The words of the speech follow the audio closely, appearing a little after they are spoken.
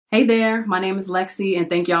Hey there, my name is Lexi, and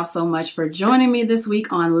thank y'all so much for joining me this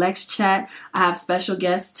week on Lex Chat. I have special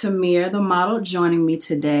guest Tamir, the model, joining me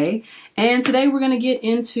today. And today we're going to get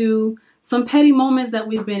into some petty moments that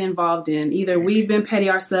we've been involved in. Either we've been petty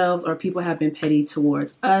ourselves or people have been petty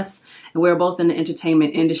towards us. And we're both in the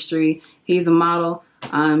entertainment industry. He's a model,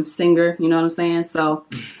 I'm a singer, you know what I'm saying? So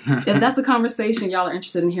if that's a conversation y'all are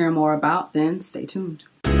interested in hearing more about, then stay tuned.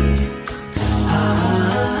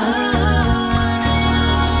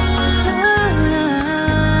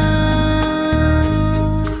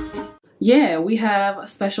 Yeah, we have a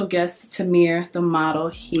special guest, Tamir, the model,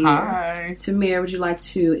 here. Hi. Tamir, would you like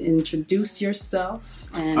to introduce yourself?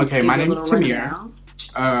 And okay, my name is Tamir.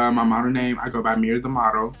 Rundown? My model name, I go by Mir the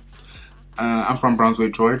model. I'm from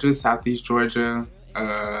Brunswick, Georgia, Southeast Georgia.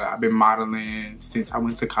 I've been modeling since I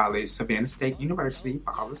went to college, Savannah State University.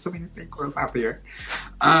 All the Savannah State girls out there.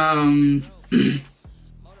 I'm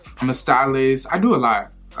a stylist. I do a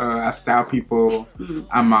lot. I style people.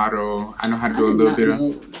 I model. I know how to do a little bit of.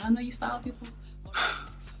 I know you style people.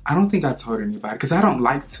 I don't think I told anybody because I don't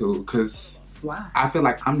like to. Because why? I feel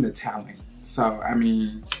like I'm the talent. So I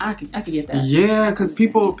mean, I could get that. Yeah, because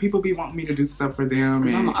people be wanting me to do stuff for them.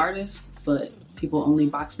 Because I'm an artist, but people only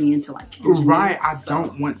box me into like engineering, right. I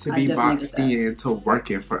don't want to be boxed into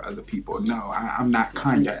working for other people. No, I'm not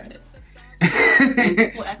Kanye.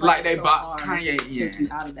 Like they box Kanye in. Take you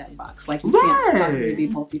out of that box. Like you can't possibly be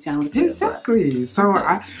multi-talented. Exactly. So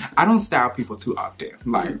I don't style people too often.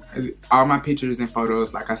 Like all my pictures and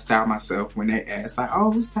photos, like I style myself when they ask, like, oh,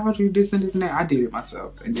 who styled you this and this and that? I did it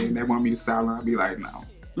myself. And then they want me to style them. I'll be like, no,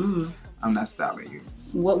 I'm not styling you.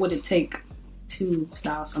 What would it take to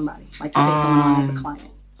style somebody? Like to take someone on as a client?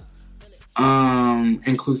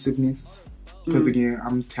 Inclusiveness. Because again,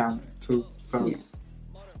 I'm talented too. So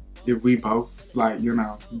if we both, like, you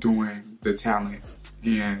know, doing the talent,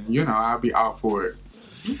 and, you know, I'll be all for it.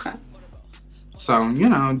 Okay. So, you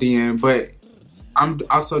know, then, but I'm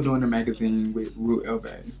also doing a magazine with Rue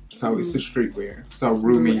Elbe. So it's the streetwear. So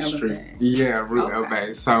Rue means street. Yeah, Rue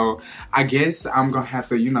Elbe. So I guess I'm going to have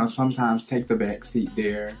to, you know, sometimes take the back seat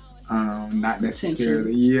there. Not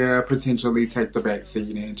necessarily. Yeah, potentially take the back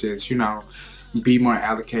seat and just, you know, be more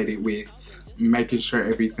allocated with making sure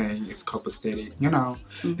everything is copacetic, you know,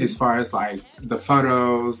 as far as like the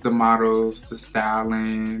photos, the models, the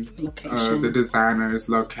styling, the designers,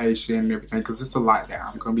 location, everything, because it's a lot that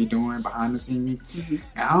I'm going to be doing behind the scenes. And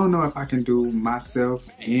I don't know if I can do myself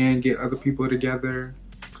and get other people together,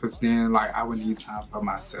 because then like I would need time for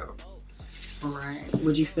myself. Right.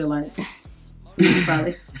 Would you feel like...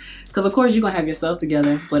 Probably. Because of course you're going to have yourself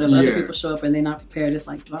together, but if other people show up and they're not prepared, it's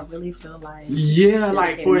like, do I really feel like... Yeah,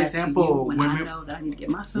 like for example... when I know that I need to get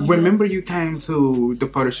myself remember you came to the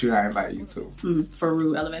photo shoot I invited you to? For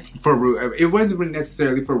Rue Elbe? For Rue Elbe. It wasn't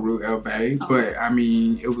necessarily for Rue Elbe, but I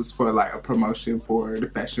mean, it was for like a promotion for the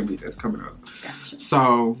fashion week that's coming up. Gotcha.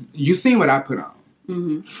 So, you seen what I put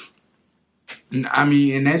on. I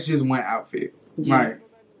mean, and that's just one outfit. Like,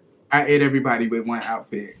 I ate everybody with one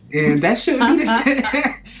outfit, and that shouldn't be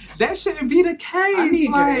that shouldn't be the case. I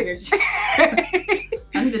need your energy.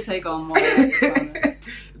 I need to take on more.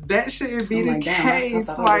 That shouldn't be the case.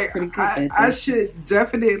 I should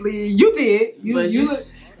definitely. You did. You know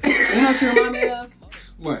what you remind me of?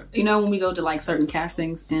 What? You know when we go to like certain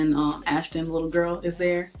castings and Ashton, the little girl, is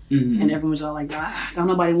there, and everyone's all like, "Don't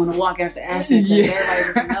nobody want to walk after Ashton."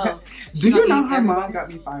 Everybody doesn't know. Do you know her mom got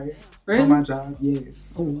me fired from my job?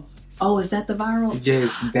 Yes. Oh, is that the viral?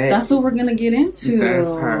 Yes, that's what we're gonna get into. That's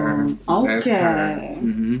her. Okay. That's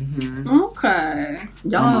her. Okay.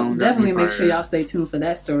 Y'all definitely make sure y'all stay tuned for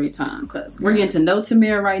that story time, because we're getting to know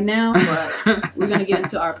Tamir right now, but we're gonna get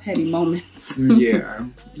into our petty moments. I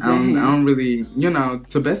don't really, you know,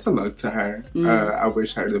 to best of luck to her. I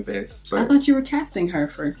wish her the best. But I thought you were casting her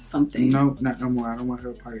for something. No, not no more. I don't want her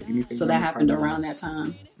a part of anything. So that happened around that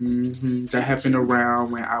time. That happened around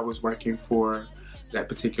when I was working for that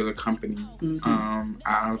particular company. I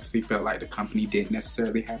honestly felt like the company didn't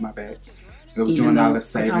necessarily have my back. So it was doing all the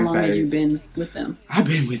saving phase. How long have you been with them? I've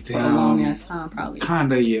been with them for a long ass time, probably.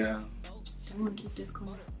 Kinda, yeah. Do you want to keep this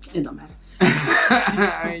going? It don't matter.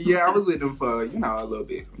 Yeah, I was with them for, you know, a little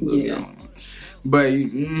bit. But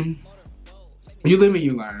you live and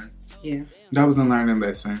you learn. Yeah. That was a learning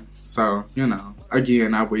lesson. So, you know,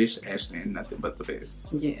 again, I wish Ashley nothing but the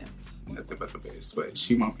best. Yeah. Nothing but the best, but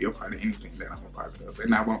she won't be a part of anything that I'm a part of,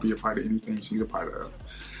 and I won't be a part of anything she's a part of.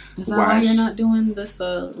 Is that why you're not doing this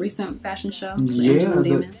recent fashion show? Yeah,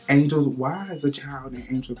 the Angels. Why is a child in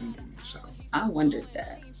Angels and Demons show? I wondered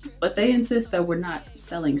that. But they insist that we're not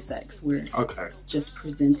selling sex. We're just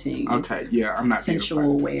presenting. Okay, yeah, I'm not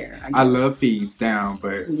sensual wear. I love feeds down,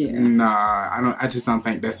 but nah, I don't. I just don't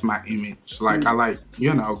think that's my image. Like I like,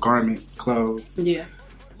 you know, garments, clothes. Yeah.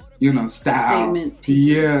 You know, style. Statement pieces.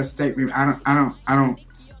 Yeah, statement. I don't.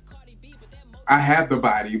 I have the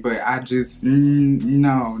body, but I just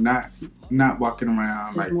no, not walking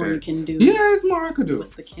around There's like more that. You can do. Yeah, there's more I could do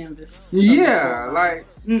with the canvas. Yeah, like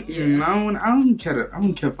I don't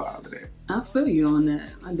care for all of that. I feel you on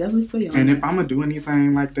that. I definitely feel you on that. And if I'm gonna do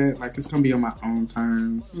anything like that, like it's gonna be on my own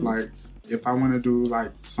terms. Like if I want to do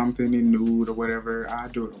like something in nude or whatever, I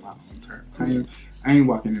do it on my own terms. I ain't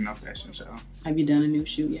walking in no fashion show. Have you done a new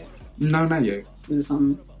shoot yet? No, not yet. Is it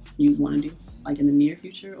something you want to do, like in the near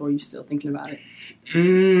future, or are you still thinking about it?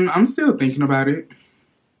 I'm still thinking about it.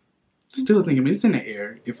 Still thinking. It's in the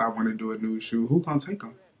air. If I want to do a nude shoot, who gonna take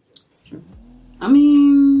them? True. I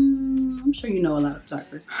mean, I'm sure you know a lot of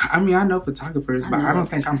photographers. I mean, I know photographers, but I don't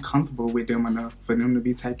think I'm comfortable with them enough for them to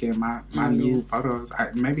be taking my nude photos.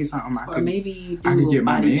 Maybe something I could get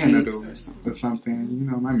my man to do or something. You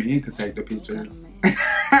know, my man could take the pictures.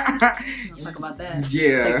 Talk about that.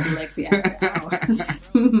 Yeah. Sexy Lexi after hours.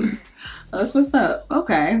 That's what's up.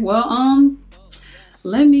 Okay. Well,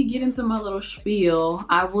 let me get into my little spiel.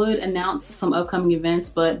 I would announce some upcoming events,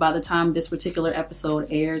 but by the time this particular episode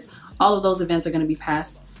airs, all of those events are going to be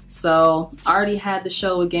past. So I already had the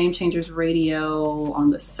show with Game Changers Radio on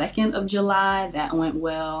the 2nd of July. That went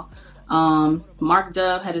well. Mark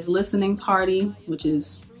Dub had his listening party, which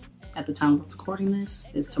is, at the time of recording this,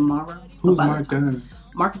 is tomorrow. Who's Mark Dub?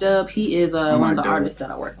 Mark Dub, he is one of the artists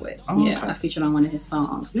that I work with. Oh, yeah, I featured on one of his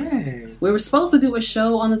songs. Yay. We were supposed to do a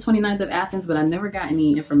show on the 29th of Athens, but I never got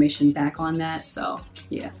any information back on that. So,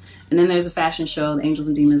 yeah. And then there's a fashion show, The Angels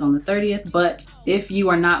and Demons, on the 30th. But if you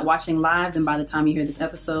are not watching live, then by the time you hear this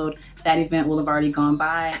episode, that event will have already gone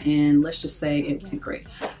by. And let's just say it went great.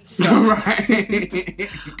 So, right.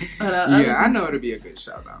 But, I know it'll be a good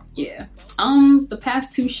show, though. Yeah. The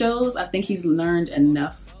past 2 shows, I think he's learned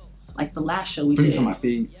enough. Like the last show we did. On my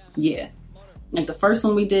feeds. Yeah. Like the first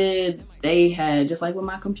one we did, they had, just like with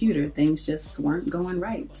my computer, things just weren't going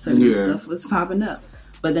right. So stuff was popping up.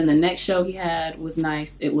 But then the next show he had was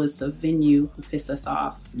nice. It was the venue who pissed us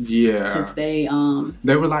off. Yeah. Because they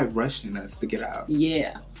were like rushing us to get out.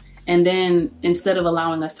 Yeah. And then instead of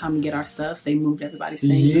allowing us time to get our stuff, they moved everybody's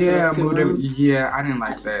things into those 2 rooms. Yeah, I didn't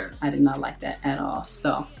like that. I did not like that at all.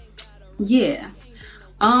 So, yeah.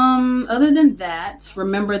 Other than that,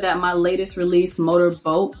 remember that my latest release,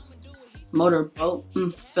 Motorboat,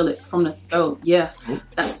 feel it from the throat. Yeah,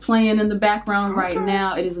 that's playing in the background right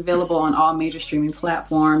now. It is available on all major streaming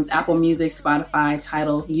platforms, Apple Music, Spotify,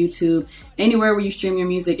 Tidal, YouTube, anywhere where you stream your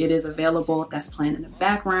music, it is available. That's playing in the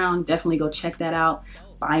background. Definitely go check that out.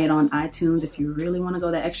 Buy it on iTunes if you really want to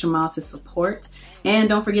go the extra mile to support. And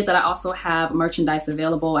don't forget that I also have merchandise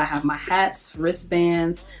available. I have my hats,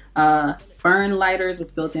 wristbands, burn lighters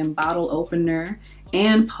with built-in bottle opener,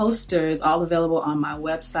 and posters, all available on my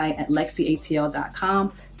website at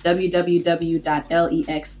lexiatl.com,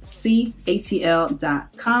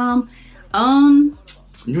 www.lexcatl.com.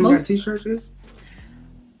 You got t-shirts yet?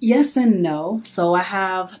 Yes and no. So I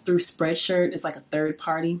have through Spreadshirt, it's like a third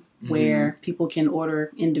party where people can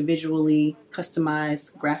order individually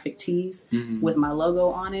customized graphic tees with my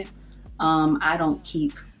logo on it. I don't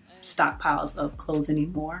keep stockpiles of clothes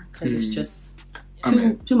anymore because it's just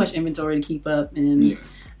too much inventory to keep up, and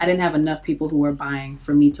I didn't have enough people who were buying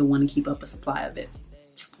for me to want to keep up a supply of it.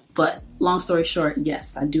 But long story short,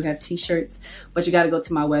 yes, I do have t-shirts, but you got to go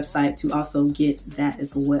to my website to also get that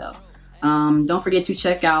as well. Don't forget to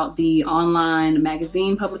check out the online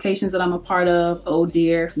magazine publications that I'm a part of,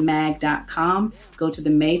 ohdearmag.com. Go to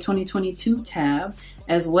the May 2022 tab,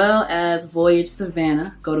 as well as Voyage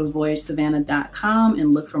Savannah. Go to voyagesavannah.com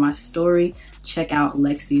and look for my story. Check out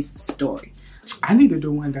Lexi's story. I need to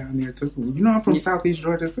do one down there too. You know I'm from Southeast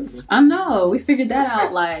Georgia too. I know. We figured that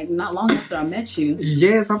out like not long after I met you.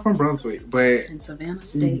 Yes, I'm from Brunswick, but in Savannah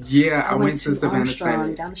State. Yeah, I went to Savannah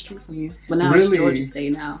State. Down the street from you. But now it's Georgia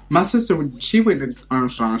State now. My sister, she went to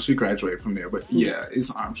Armstrong. She graduated from there, but yeah,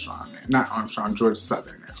 it's Armstrong now. Not Armstrong, Georgia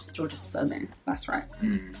Southern now. Georgia Southern. That's right.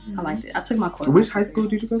 I liked it. I took my course. Which high school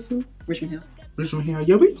did you go to? Richmond Hill. Richmond Hill.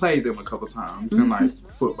 Yeah, we played them a couple times in like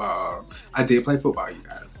football. I did play football, you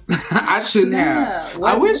guys. I shouldn't have.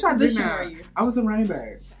 I wish I didn't have. I was a running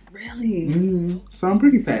back. Really? So I'm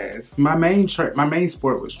pretty fast. My main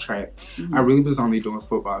sport was track. I really was only doing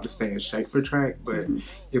football to stay in shape for track. But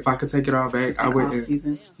if I could take it all back, I wouldn't.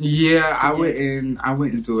 Season. Yeah, I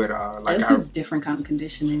wouldn't do it all. Like it's a different kind of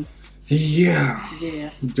conditioning. Yeah. Yeah.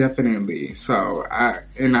 Definitely. So I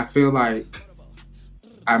feel like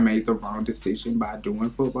I made the wrong decision by doing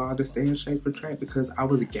football to stay in shape for track because I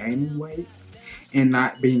was gaining weight and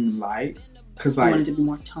not being light. Cause like, I wanted to be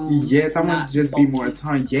more toned. Yes, I wanted to just be more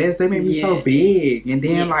toned. Yes, they made me so big, and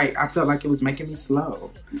then like I felt like it was making me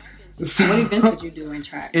slow. So, what events did you do in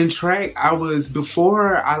track? In track,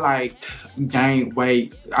 before I like gained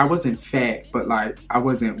weight. I wasn't fat, but like I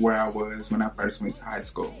wasn't where I was when I first went to high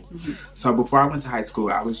school. Mm-hmm. So before I went to high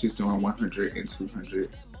school, I was just doing 100 and 200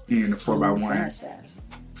 in the 4x1. Fast.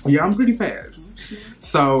 Yeah, I'm pretty fast.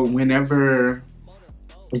 So whenever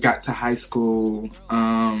I got to high school,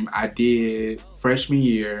 I did freshman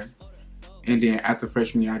year, and then after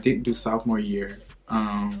freshman year, I didn't do sophomore year,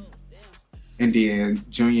 and then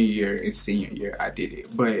junior year and senior year, I did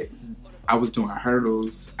it. But I was doing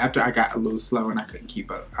hurdles. After I got a little slow and I couldn't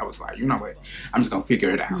keep up, I was like, you know what? I'm just gonna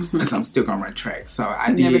figure it out because I'm still gonna run track. So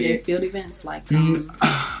I never did field events like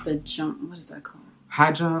the jump. What is that called?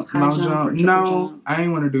 High jump, low jump. No, jump. I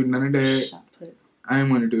ain't want to do none of that. Shot put. I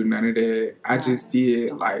didn't want to do none of that. I just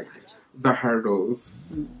did like the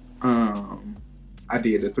hurdles. I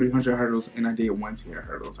did the 300 hurdles and I did 110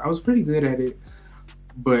 hurdles. I was pretty good at it,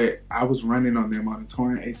 but I was running on them on a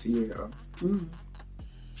torn ACL.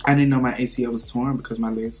 I didn't know my ACL was torn because my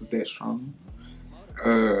legs was that strong.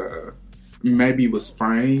 Maybe it was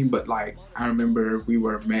sprained, but like I remember we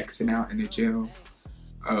were maxing out in the gym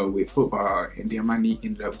with football, and then my knee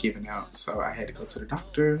ended up giving out, so I had to go to the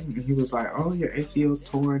doctor, and he was like, "Oh, your ACL's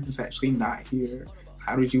torn. It's actually not here.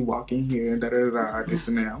 How did you walk in here?" Da da da. This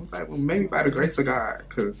and that. I was like, "Well, maybe by the grace of God,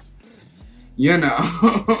 because you know."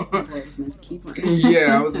 I was meant to keep running.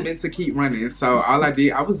 Yeah, I was meant to keep running. So all I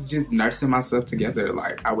did, I was just nursing myself together.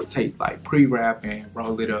 Like I would take like pre-wrap and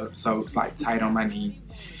roll it up so it's like tight on my knee.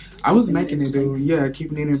 I was making it do,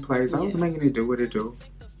 keeping it in place. I was making it do what it do.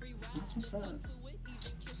 That's what's up.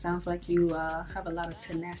 Sounds like you have a lot of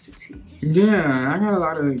tenacity. Yeah, I got a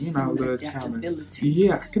lot of, the talent.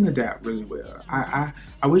 Yeah, I can adapt really well. I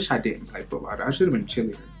wish I didn't play football. I should have been a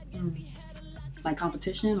cheerleader. Like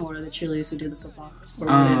competition, or the cheerleaders who did the football? Or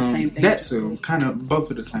were they the same thing? That too. Kind of both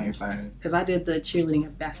of the same thing. Because I did the cheerleading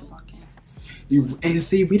at basketball camp. And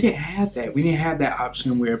see, we didn't have that. We didn't have that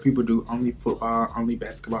option where people do only football, only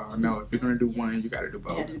basketball. No, if you're going to do one, you got to do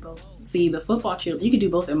both. You got to do both. See, the football cheerleaders, you could do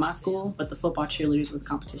both at my school, but the football cheerleaders were the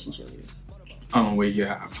competition cheerleaders. Oh, well,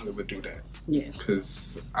 yeah, I probably would do that. Yeah.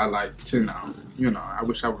 Because I like to know, I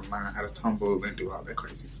wish I would learn how to tumble and do all that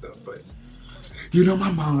crazy stuff. But,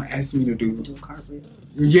 my mom asked me to do a cartwheel.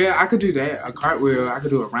 Yeah, I could do that. A cartwheel. I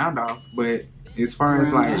could do a round off, but as far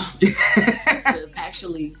as like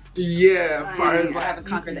actually, as far as I haven't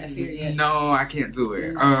conquered that fear yet. No, I can't do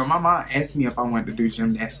it. My mom asked me if I wanted to do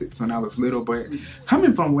gymnastics when I was little, but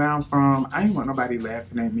coming from where I'm from, I didn't want nobody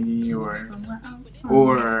laughing at me or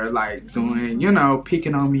like doing,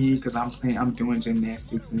 picking on me because I'm doing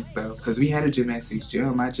gymnastics and stuff. Because we had a gymnastics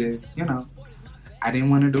gym. I just, I didn't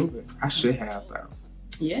want to do it. I should have though.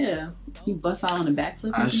 Yeah, you bust out on the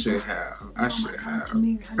backflip. I should have.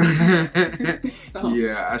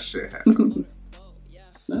 Yeah, I should have.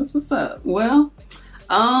 That's what's up. Well,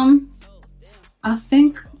 I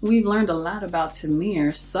think we've learned a lot about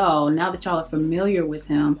Tamir. So now that y'all are familiar with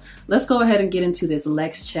him, let's go ahead and get into this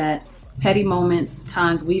Lex Chat. Petty moments,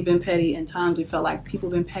 times we've been petty, and times we felt like people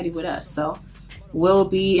have been petty with us. So we'll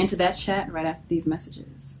be into that chat right after these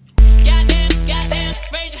messages. Goddamn,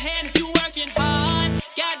 raise your hand if you working hard.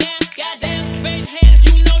 Goddamn, raise your hand if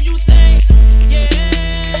you know you say,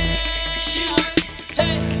 yeah. She work,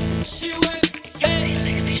 hey, she work,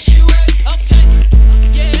 hey, she work, okay,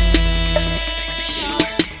 yeah. She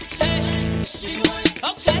work, hey, she work,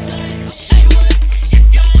 okay, she work, she's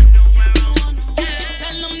gone. You can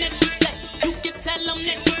tell them that you say, you can tell them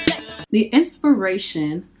that you say. The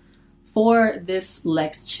inspiration for this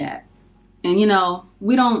Lex Chat, and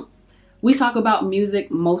we talk about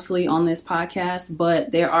music mostly on this podcast,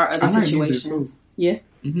 but there are other situations. Yeah.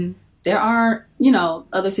 Mm-hmm. There are,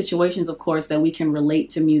 other situations, of course, that we can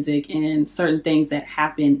relate to music and certain things that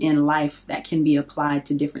happen in life that can be applied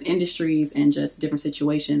to different industries and just different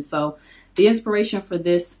situations. So the inspiration for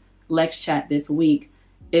this Lex Chat this week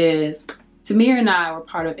is Tamir and I were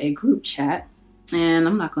part of a group chat, and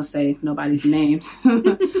I'm not going to say nobody's names,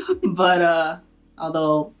 but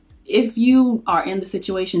although if you are in the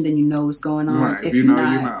situation, then you know what's going on. Right. If you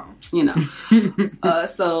know.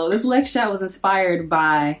 So this Lex Chat was inspired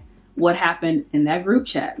by what happened in that group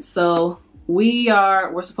chat. So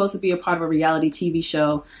we're supposed to be a part of a reality TV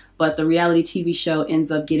show, but the reality TV show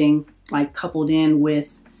ends up getting like coupled in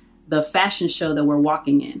with the fashion show that we're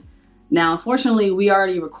walking in. Now, unfortunately, we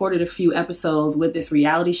already recorded a few episodes with this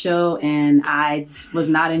reality show, and I was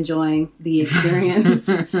not enjoying the experience.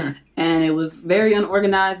 And it was very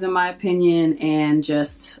unorganized, in my opinion, and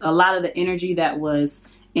just a lot of the energy that was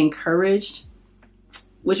encouraged,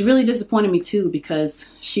 which really disappointed me too, because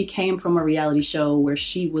she came from a reality show where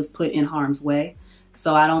she was put in harm's way.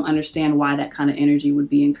 So I don't understand why that kind of energy would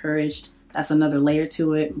be encouraged. That's another layer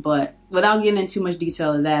to it. But without getting into too much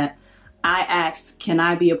detail of that, I asked, can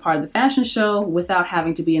I be a part of the fashion show without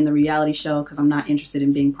having to be in the reality show? Because I'm not interested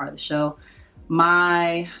in being part of the show.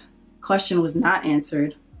 My question was not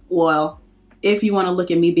answered. Well, if you want to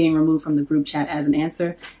look at me being removed from the group chat as an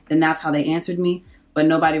answer, then that's how they answered me. But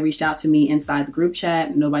nobody reached out to me inside the group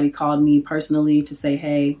chat. Nobody called me personally to say,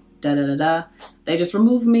 hey, da-da-da-da. They just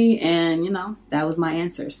removed me, and, that was my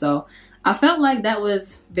answer. So I felt like that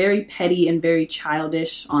was very petty and very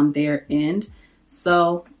childish on their end.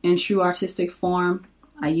 So in true artistic form,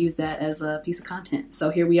 I use that as a piece of content. So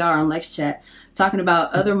here we are on Lex Chat talking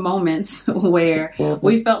about other moments where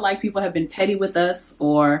we felt like people have been petty with us,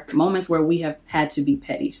 or moments where we have had to be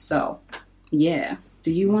petty. So yeah.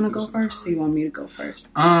 Do you want to go first, or you want me to go first?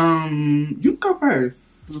 You go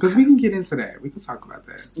first, because we can get into that. We can talk about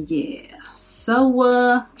that. Yeah.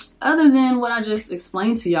 So other than what I just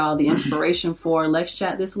explained to y'all, the inspiration for Lex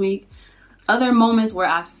Chat this week, other moments where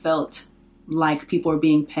I felt like people are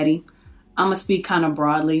being petty, I'm going to speak kind of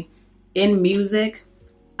broadly. In music,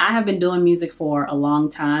 I have been doing music for a long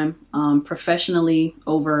time. Professionally,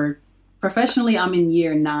 I'm in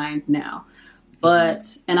year 9 now.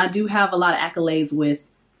 And I do have a lot of accolades with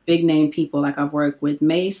big name people. Like I've worked with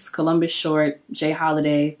Mace, Columbus Short, Jay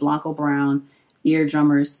Holiday, Blanco Brown,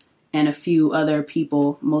 Eardrummers, and a few other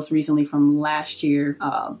people, most recently from last year,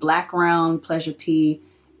 Black Round, Pleasure P,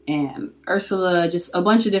 and Ursula, just a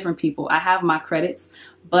bunch of different people. I have my credits,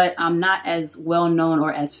 but I'm not as well known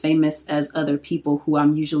or as famous as other people who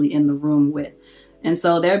I'm usually in the room with. And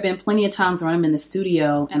so there have been plenty of times when I'm in the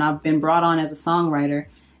studio and I've been brought on as a songwriter.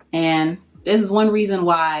 And this is one reason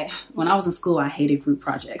why when I was in school, I hated group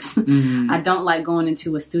projects. I don't like going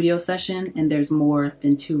into a studio session and there's more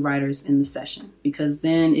than 2 writers in the session, because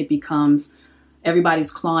then it becomes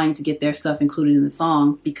everybody's clawing to get their stuff included in the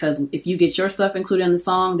song, because if you get your stuff included in the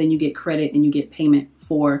song, then you get credit and you get payment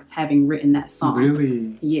for having written that song.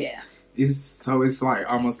 Really? Yeah. It's like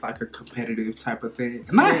almost like a competitive type of thing.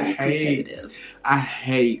 And I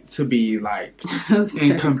hate to be like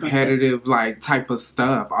in competitive like type of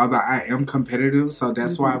stuff. Although I am competitive, so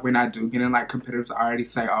that's why when I do get in like competitive, I already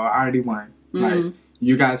say, "Oh, I already won." Like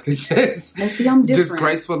you guys can just just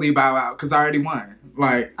gracefully bow out because I already won.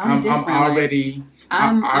 Like I'm already.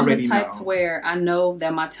 I'm the type to where I know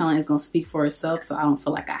that my talent is going to speak for itself, so I don't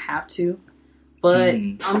feel like I have to. But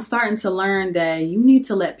I'm starting to learn that you need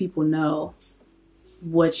to let people know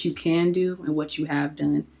what you can do and what you have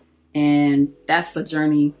done. And that's a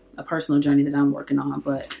journey, a personal journey that I'm working on.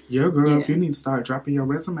 But yeah, girl, if you need to start dropping your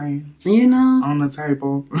resume, on the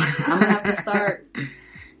table, I'm gonna have to start.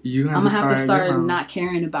 I'm gonna have to start not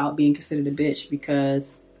caring about being considered a bitch,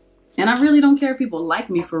 because, and I really don't care if people like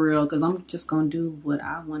me for real, because I'm just gonna do what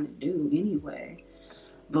I want to do anyway.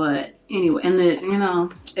 But anyway, and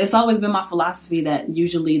it's always been my philosophy that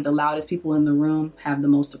usually the loudest people in the room have the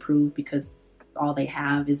most to prove, because all they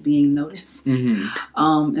have is being noticed.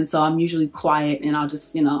 And so I'm usually quiet and I'll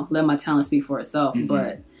just, let my talent speak for itself.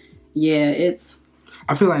 But yeah,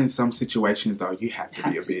 I feel like in some situations though, you have to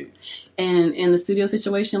be a bitch. And in the studio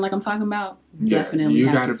situation, like I'm talking about, definitely you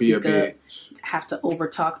gotta be a bitch. Have to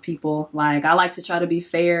overtalk people. Like I like to try to be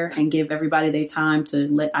fair and give everybody their time to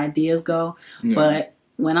let ideas go. But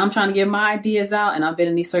when I'm trying to get my ideas out and I've been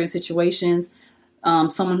in these certain situations,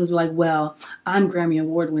 someone who's like, well, I'm Grammy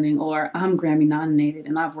award winning or I'm Grammy nominated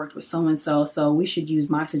and I've worked with so-and-so, so we should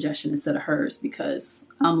use my suggestion instead of hers because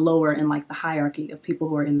I'm lower in like the hierarchy of people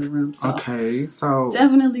who are in the room. So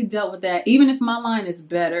definitely dealt with that. Even if my line is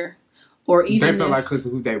better, or even they feel like because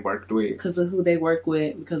of who they worked with. Because of who they work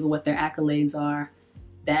with, because of what their accolades are,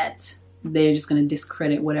 that they're just going to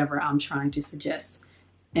discredit whatever I'm trying to suggest.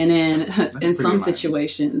 And then in some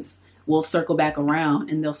situations, we'll circle back around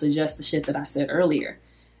and they'll suggest the shit that I said earlier.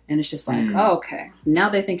 And it's just like, oh, okay, now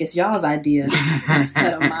they think it's y'all's idea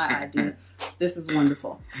instead of my idea. This is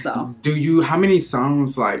wonderful. So, how many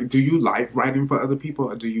songs, do you like writing for other people,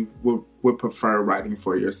 or do you would prefer writing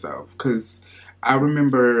for yourself? Because I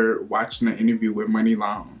remember watching an interview with Money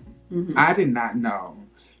Long. I did not know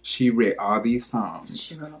she read all these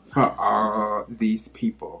songs for all these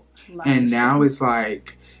people. And now it's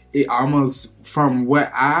like, it almost, from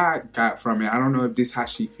what I got from it, I don't know if this is how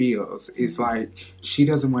she feels, it's like she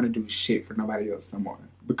doesn't want to do shit for nobody else no more.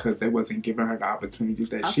 because they wasn't giving her the opportunity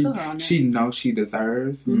that I she knows she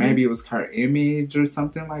deserves. Mm-hmm. Maybe it was her image or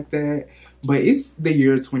something like that. But it's the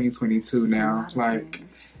year 2022 now. Like,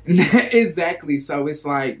 exactly. So it's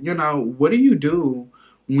like, you know, what do you do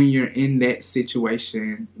when you're in that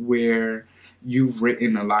situation where you've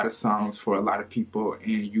written a lot of songs for a lot of people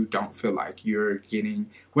and you don't feel like you're getting,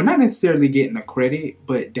 well, not necessarily getting the credit,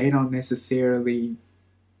 but they don't necessarily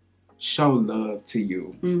show love to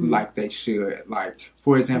you like they should. Like,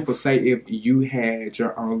 for example, say if you had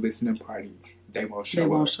your own listening party, they won't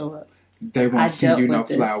show up. They won't send you no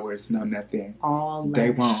flowers, no nothing.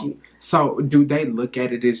 They won't. Year. So do they look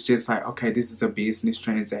at it as just like, okay, this is a business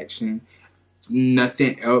transaction,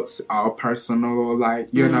 nothing else, all personal, like,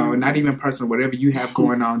 you know, not even personal, whatever you have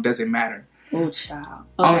going on doesn't matter. Oh, child.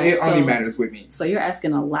 Okay, it only matters with me. So you're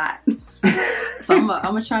asking a lot. So I'm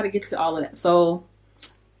gonna try to get to all of that. So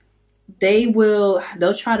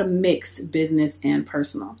they'll try to mix business and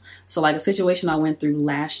personal. So like a situation I went through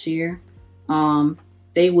last year,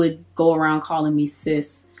 they would go around calling me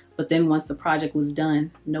sis, but then once the project was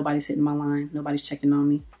done, nobody's hitting my line, nobody's checking on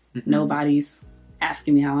me, nobody's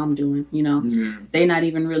asking me how I'm doing, you know. They're not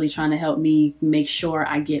even really trying to help me make sure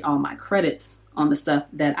I get all my credits on the stuff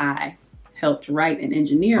that I helped write and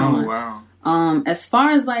engineer on. Wow. As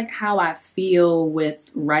far as like how I feel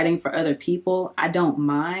with writing for other people, I don't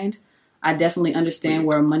mind. I definitely understand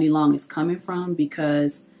where Money Long is coming from,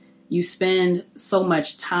 because you spend so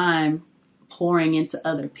much time pouring into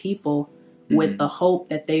other people with the hope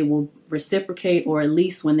that they will reciprocate, or at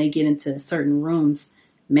least when they get into certain rooms,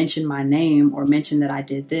 mention my name or mention that I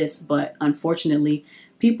did this. But unfortunately,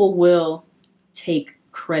 people will take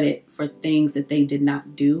credit for things that they did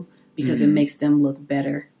not do because it makes them look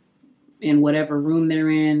better in whatever room they're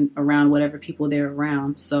in, around whatever people they're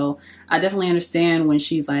around. So I definitely understand when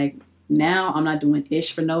she's like, now I'm not doing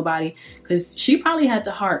ish for nobody, because she probably had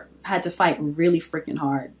to fight really freaking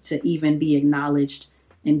hard to even be acknowledged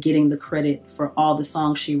and getting the credit for all the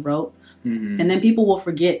songs she wrote. And then people will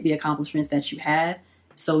forget the accomplishments that you had.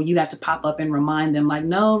 So you have to pop up and remind them, like,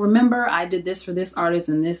 no, remember I did this for this artist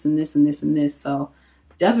and this and this and this and this. So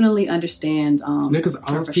definitely understand. Because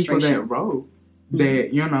all those people that wrote,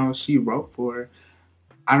 that, you know, she wrote for,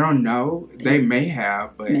 I don't know, they may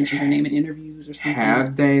have, but mentioned her name in interviews or something.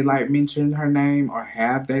 Have they like mentioned her name, or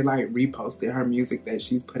have they like reposted her music that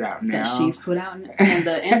she's put out now? And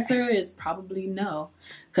the answer is probably no,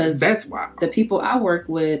 because that's why the people I work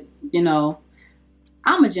with, you know,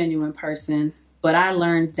 I'm a genuine person, but I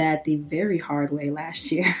learned that the very hard way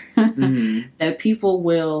last year, that people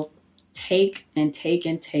will take and take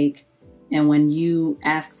and take. And when you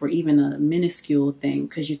ask for even a minuscule thing,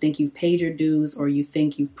 because you think you've paid your dues or you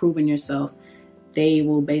think you've proven yourself, they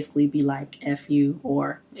will basically be like, F you,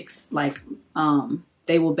 or like,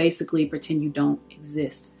 they will basically pretend you don't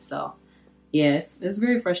exist. So, yes, it's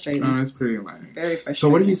very frustrating. It's pretty lame. Very frustrating. So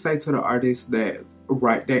what do you say to the artists that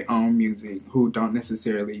write their own music who don't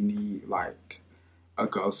necessarily need like a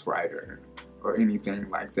ghostwriter or anything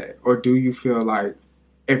like that? Or do you feel like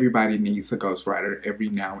everybody needs a ghostwriter every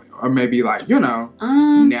now and, or maybe like, you know,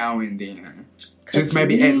 now and then? Just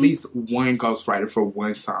maybe at least one ghostwriter for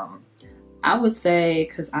one song. I would say,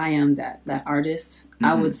 because I am that artist,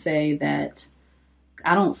 I would say that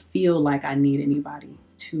I don't feel like I need anybody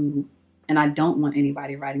to, and I don't want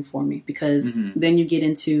anybody writing for me, because then you get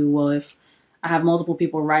into, well, if I have multiple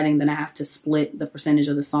people writing, then I have to split the percentage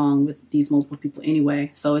of the song with these multiple people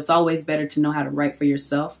anyway. So it's always better to know how to write for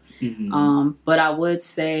yourself. But I would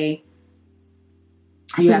say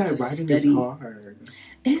you have to writing study. Is hard.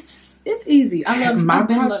 It's easy. I love my I've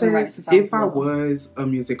been process. Since if I was a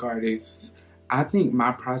music artist, I think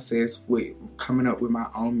my process with coming up with my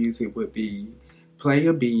own music would be play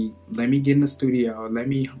a beat, let me get in the studio, let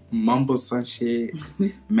me mumble some shit,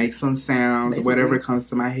 make some sounds, whatever comes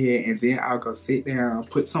to my head, and then I'll go sit down,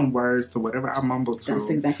 put some words to whatever I mumble to.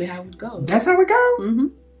 That's exactly how it would go. That's how it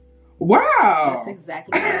goes? Wow. That's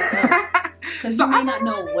exactly how it goes. Because you may not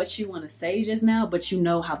know what you want to say just now, but you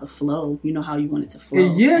know how the flow, you know how you want it to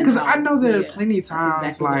flow. Yeah, because I know there are plenty of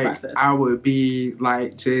times like I would be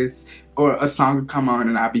like just, or a song would come on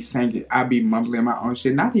and I'd be singing, I'd be mumbling my own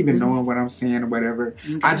shit, not even knowing what I'm saying or whatever.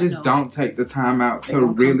 I just don't take the time out to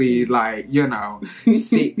really like, you know,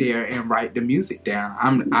 sit there and write the music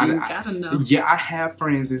down. Gotta know. Yeah, I have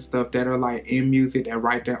friends and stuff that are like in music, that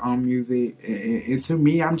write their own music. And to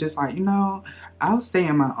me, I'm just like, you know, I'll stay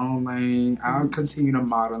in my own lane. I'll continue to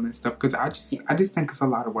model and stuff, because I just think it's a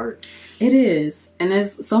lot of work. It is. And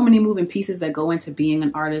there's so many moving pieces that go into being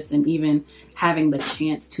an artist and even having the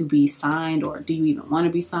chance to be signed, or do you even want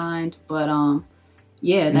to be signed? But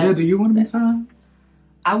yeah, do you want to be signed?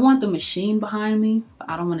 I want the machine behind me, but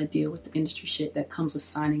I don't want to deal with the industry shit that comes with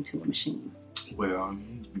signing to a machine. Well,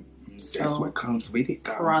 that's So, what comes with it,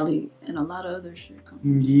 though. Probably, and a lot of other shit comes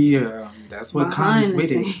Yeah, that's what comes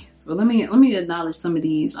with it. Well, let me acknowledge some of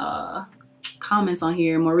these comments on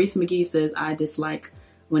here. Maurice McGee says, I dislike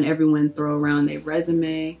when everyone throw around their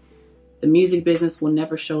resume. The music business will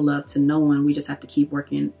never show love to no one. We just have to keep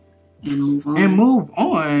working and move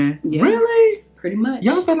on. Yeah. Really? Pretty much.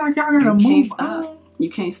 Y'all feel like y'all gotta move on? You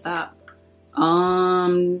can't stop.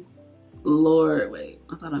 Lord, wait.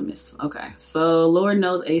 I thought I missed. Okay. So, Lord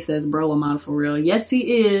knows A says, bro, a model for real. Yes,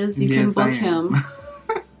 he is. You can book him.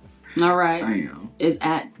 All right. I am. Is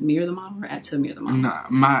at Tamir the model or at Tamir the model? Nah,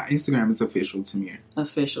 my Instagram is official Tamir.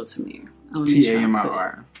 Official Tamir.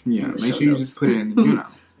 Tamir. Yeah, make sure you just put in, you know.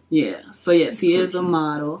 Yeah. So, yes, he is a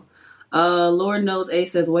model. Lord knows A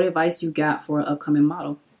says, what advice you got for an upcoming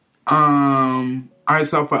model? All right,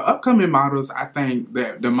 so for upcoming models, I think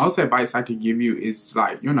that the most advice I could give you is,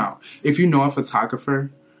 like, you know, if you know a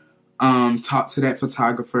photographer, talk to that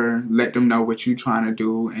photographer, let them know what you're trying to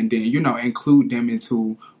do, and then, you know, include them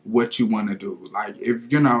into what you want to do. Like,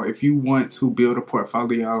 if you want to build a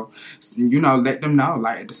portfolio, you know, let them know.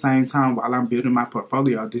 Like, at the same time, while I'm building my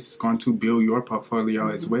portfolio, this is going to build your portfolio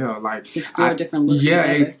as well. Like, explore different looks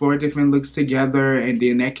together. Explore different looks together, and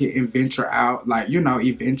then that can venture out. Like, you know,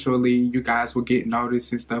 eventually you guys will get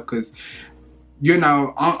noticed and stuff, because, you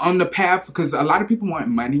know, on the path, because a lot of people want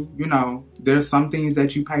money. You know, there's some things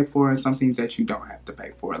that you pay for and some things that you don't have to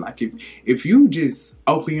pay for. Like, if you just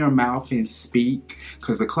open your mouth and speak,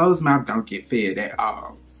 because a closed mouth don't get fed at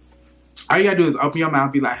all. All you gotta do is open your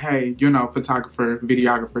mouth, be like, hey, you know, photographer,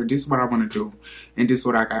 videographer, this is what I want to do, and this is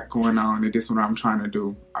what I got going on, and this is what I'm trying to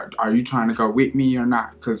do. Are you trying to go with me or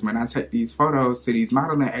not? Because when I take these photos to these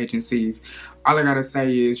modeling agencies, all I gotta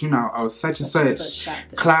say is, you know, oh, such and such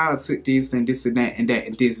Cloud took this and this and that and that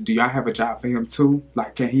and this. Do y'all have a job for him too?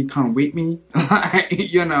 Like, can he come with me? Like,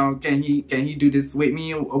 you know, can he do this with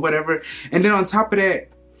me or whatever? And then on top of that,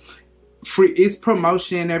 it's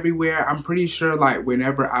promotion everywhere. I'm pretty sure, like,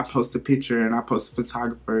 whenever I post a picture and I post a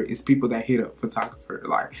photographer, it's people that hit up photographer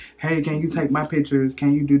like, hey, can you take my pictures?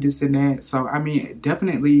 Can you do this and that? So, I mean,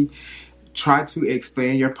 definitely try to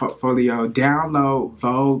expand your portfolio. Download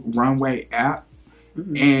Vogue Runway app,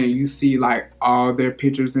 and you see, like, all their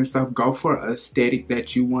pictures and stuff. Go for an aesthetic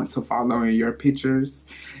that you want to follow in your pictures.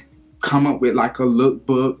 Come up with, like, a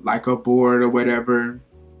lookbook, like a board or whatever.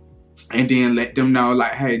 And then let them know,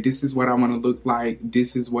 like, hey, this is what I want to look like.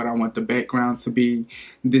 This is what I want the background to be.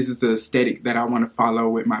 This is the aesthetic that I want to follow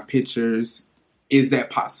with my pictures. Is that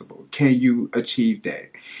possible? Can you achieve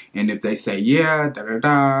that? And if they say, yeah,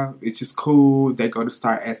 it's just cool. They go to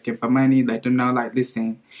start asking for money. Let them know, like,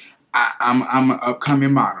 listen, I'm an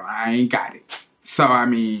upcoming model. I ain't got it. So, I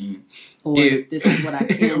mean... Or this is what I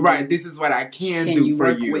can right, do. this is what I can do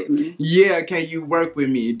for you. Can you work with me? Yeah, can you work with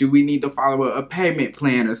me? Do we need to follow a payment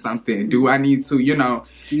plan or something? Do I need to, you know...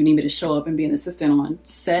 Do you need me to show up and be an assistant on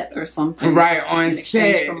set or something? Right, on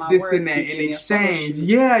set, this and that, in exchange.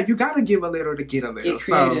 Yeah, you gotta give a little to get a little. Get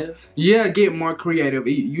creative. So, yeah, get more creative.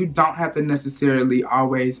 You don't have to necessarily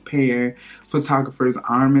always pay photographers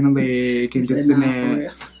arm and a leg and this and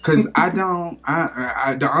that. Because I don't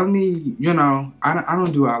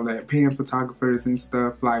do all that, paying photographers and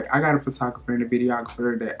stuff. Like, I got a photographer and a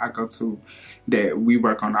videographer that I go to, that we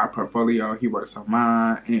work on our portfolio. He works on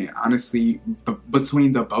mine, and honestly,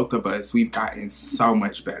 between the both of us, we've gotten so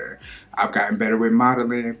much better. I've gotten better with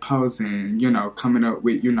modeling, posing, you know, coming up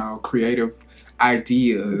with, you know, creative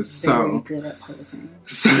ideas. Very good at posing.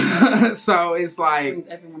 So it's like, brings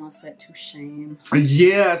everyone on set to shame.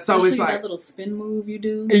 Yeah, so especially it's like that little spin move you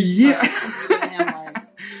do. Yeah. Like,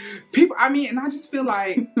 people, I mean, and I just feel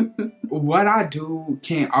like what I do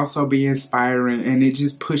can also be inspiring, and it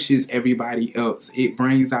just pushes everybody else. It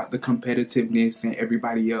brings out the competitiveness in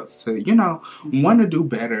everybody else to, you know, want to do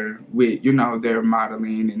better with, you know, their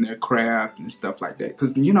modeling and their craft and stuff like that.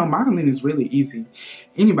 Because, you know, modeling is really easy.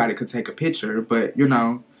 Anybody could take a picture, but, you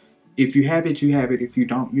know, if you have it, you have it. If you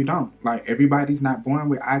don't, you don't. Like, everybody's not born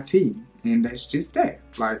with IT, and that's just that.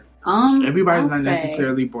 Like, everybody's not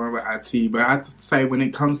necessarily born with IT, but I have to say, when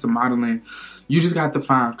it comes to modeling, you just got to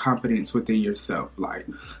find confidence within yourself. Like,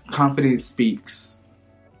 confidence speaks.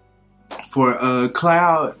 For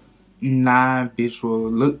Cloud 9 visual,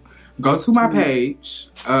 look, go to my page,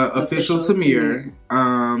 official Tamir.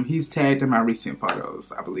 He's tagged in my recent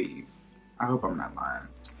photos, I believe. I hope I'm not lying.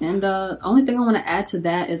 And the only thing I want to add to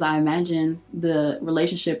that is I imagine the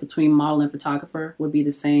relationship between model and photographer would be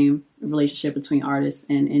the same relationship between artist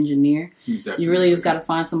and engineer. Definitely. You really just got to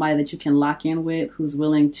find somebody that you can lock in with, who's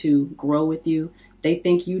willing to grow with you. They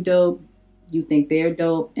think you dope. you think they're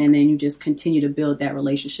dope, and then you just continue to build that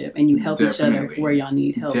relationship, and you help each other where y'all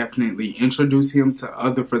need help. Definitely. Introduce him to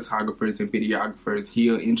other photographers and videographers.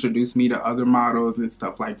 He'll introduce me to other models and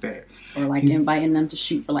stuff like that. Or like inviting them to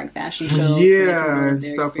shoot for like fashion shows. Yeah,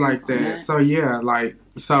 so stuff like that. So yeah,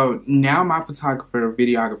 so now my photographer,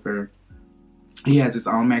 videographer, he has his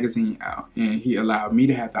own magazine out, and he allowed me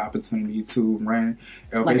to have the opportunity to run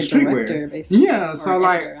LV like Streetwear. Director, basically. Yeah, so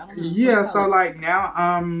now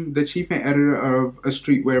I'm the chief and editor of a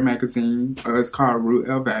streetwear magazine. It's called Rue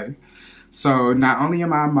LV. So not only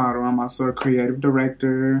am I a model, I'm also a creative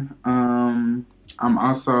director. I'm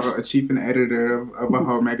also a chief and editor of a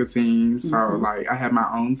whole magazine. So like I have my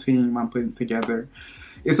own team I'm putting together.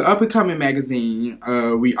 It's an up and coming magazine.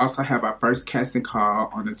 We also have our first casting call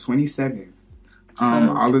on the 27th.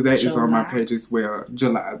 All of that is on my page as well.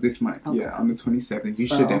 July this month. Okay. Yeah, on the 27th. You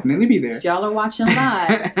should definitely be there. If y'all are watching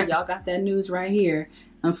live, y'all got that news right here.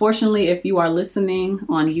 Unfortunately, if you are listening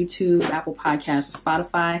on YouTube, Apple Podcasts, or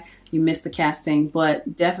Spotify, you missed the casting.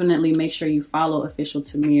 But definitely make sure you follow Official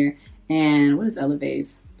Tamir. And what is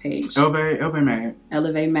Elevate's page? Elevate Mag.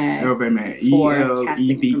 Elevate Mag. Elevate Mag.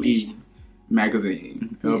 ELEVE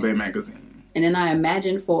magazine. Elevate magazine. And then I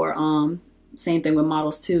imagine for same thing with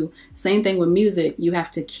models too. Same thing with music. You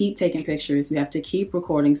have to keep taking pictures. You have to keep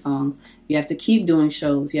recording songs. You have to keep doing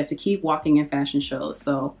shows. You have to keep walking in fashion shows.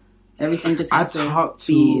 So everything just has to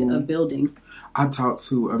be a building. I talked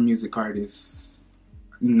to a music artist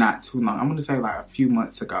not too long. I'm going to say like a few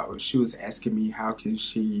months ago. She was asking me how can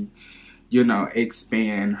she,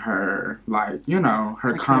 expand her,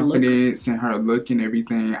 her confidence and her look and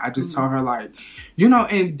everything. I just told her,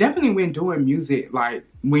 and definitely when doing music,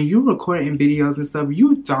 when you're recording videos and stuff,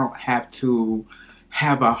 you don't have to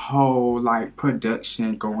have a whole,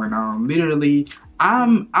 production going on. Literally,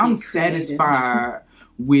 I'm satisfied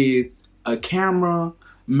with a camera,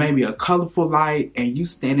 maybe a colorful light, and you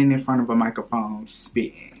standing in front of a microphone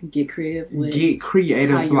spitting. Get creative,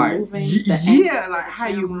 how you're moving, how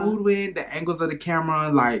you moving, the angles of the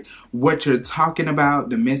camera, what you're talking about,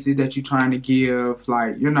 the message that you're trying to give.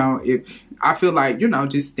 If I feel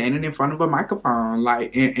just standing in front of a microphone,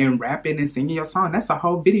 and rapping and singing your song, that's a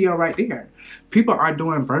whole video right there. People are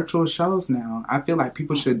doing virtual shows now. I feel like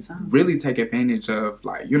people should really take advantage of,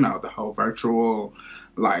 the whole virtual,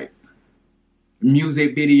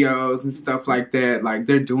 music videos and stuff like that.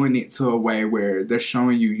 They're doing it to a way where they're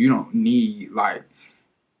showing you don't need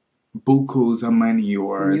bukus of money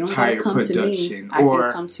or tire production or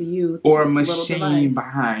a machine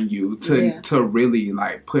behind you to really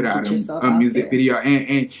put out a music video.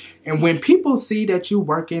 And when people see that you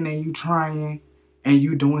working and you trying and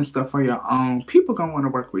you doing stuff for your own, people gonna want to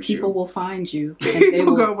work with you. People will find you. And they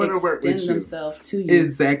will gonna want to work with you. Themselves to you.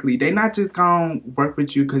 Exactly. They not just gonna work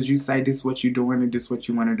with you because you say this is what you're doing and this is what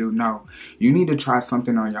you want to do. No, you need to try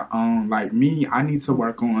something on your own. Like me, I need to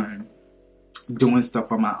work on doing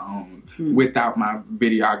stuff on my own without my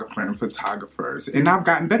videographer and photographers, and I've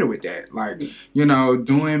gotten better with that.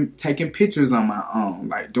 Taking pictures on my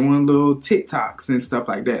own, doing little TikToks and stuff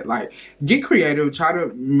like that. Get creative, try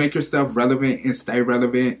to make yourself relevant and stay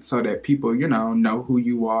relevant so that people know who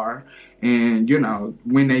you are, and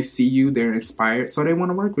when they see you, they're inspired, so they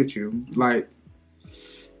want to work with you.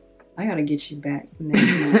 I gotta get you back next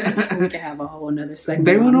month so we can have a whole another segment.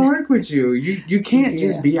 They want to work with you. You can't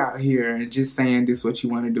just be out here and just saying this is what you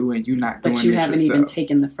want to do and you not doing it yourself. But you haven't even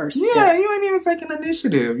taken the first step. Yeah, you ain't even taking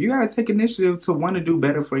initiative. You gotta take initiative to want to do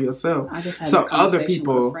better for yourself. I just had so other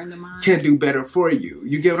people can do better for you.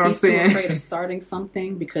 You get what I'm saying? He's too afraid of starting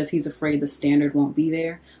something because he's afraid the standard won't be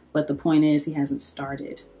there. But the point is, he hasn't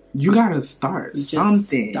started. You gotta start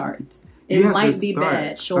something. Start. It might be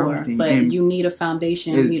bad, sure, but you need a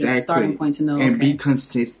foundation. You need a starting point to know. And be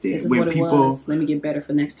consistent. This is what it was. Let me get better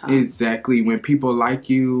for next time. Exactly. When people like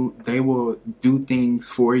you, they will do things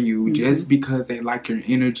for you just because they like your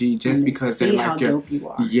energy, just because they like your dope you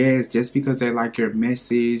are. Yes, just because they like your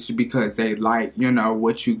message, because they like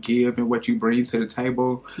what you give and what you bring to the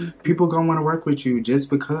table. People gonna want to work with you just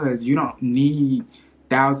because you don't need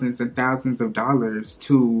thousands and thousands of dollars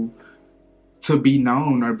to be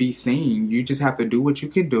known or be seen. You just have to do what you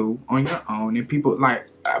can do on your own. And people,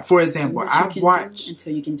 for example, I've watched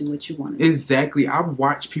until you can do what you want to do. Exactly. I've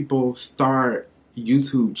watched people start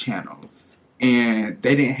YouTube channels and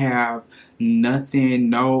they didn't have nothing,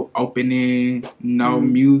 no opening, no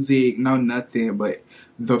music, no nothing. But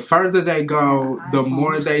the further they go, the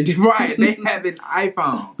more they do. Right, they have an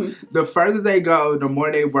iPhone. The further they go, the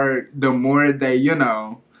more they work, the more they,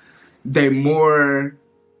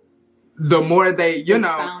 the more they, is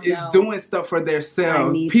out, doing stuff for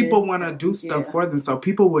themselves, people want to do stuff for them. So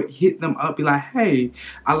people would hit them up, be like, hey,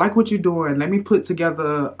 I like what you're doing. Let me put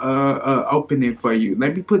together a opening for you.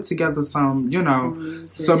 Let me put together some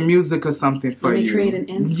music or something for you. Let me create an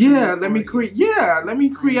Instagram. Let me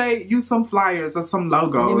create you some flyers or some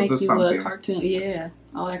logos or something. Make you a cartoon,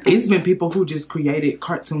 It's been people who just created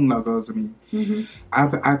cartoon logos of me. Mm-hmm.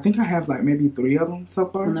 I think I have like maybe 3 of them so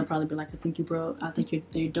far. And they'll probably be like, I think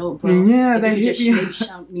you're dope, bro. Yeah, they hit me. maybe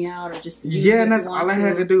shout me out or just and that's all I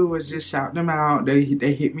had to do was just shout them out. They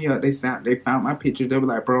hit me up. They found my picture. They were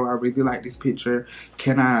like, bro, I really like this picture.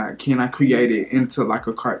 Can I create it into like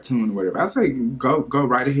a cartoon or whatever? I say, go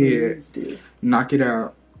right ahead. Please, knock it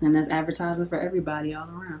out. And that's advertising for everybody all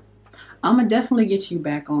around. I'm going to definitely get you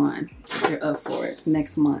back on if you're up for it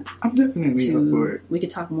next month. I'm definitely up for it. We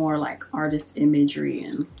could talk more like artist imagery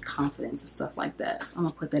and confidence and stuff like that. So I'm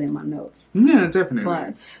going to put that in my notes. Yeah, definitely.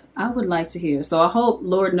 But I would like to hear. So I hope,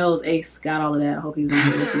 Lord knows Ace got all of that. I hope he was on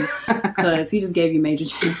here listening. Because he just gave you major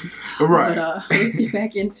gems. Right. But let's get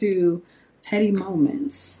back into petty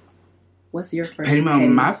moments. What's your first petty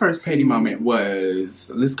moment? My first petty moment was,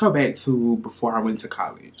 let's go back to before I went to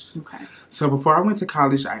college. Okay. So before I went to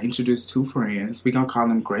college, I introduced 2 friends. We're going to call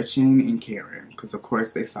them Gretchen and Karen. Because, of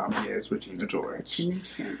course, they saw me as Regina George. Gretchen and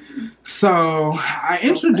Karen. So I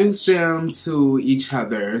introduced them to each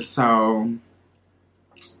other. So,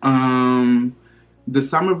 the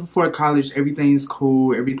summer before college, everything's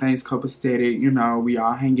cool. Everything's copacetic. We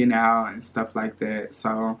all hanging out and stuff like that.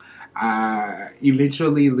 So I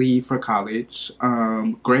eventually leave for college.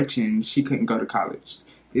 Gretchen, she couldn't go to college.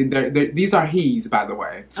 These are he's, by the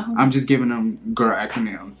way. Oh. I'm just giving them girl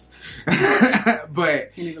acronyms.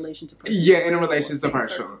 But in relation to person. Yeah, in relation to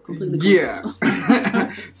person.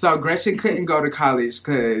 Yeah. So Gretchen couldn't go to college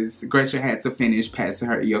because Gretchen had to finish passing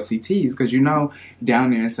her EOCTs. Because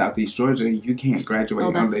down there in Southeast Georgia, you can't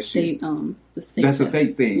graduate unless state, the state that's test. A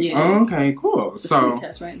state thing. Yeah. Oh, okay, cool. The state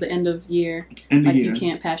test, right? The end of year. You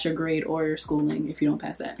can't pass your grade or your schooling if you don't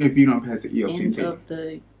pass that. If you don't pass the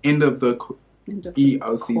EOCT. End of the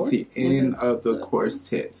EOCT, end of the course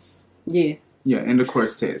test. Yeah. Yeah, end of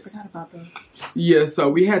course test. I forgot about that. Yeah, so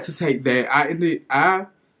we had to take that. I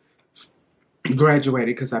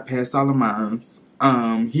graduated because I passed all of mine.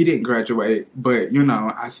 He didn't graduate, but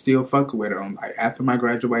I still fuck with him. Like after my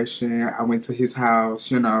graduation, I went to his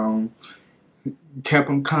house. Kept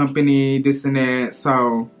him company, this and that.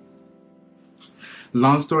 So.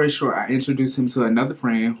 Long story short, I introduced him to another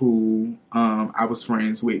friend who I was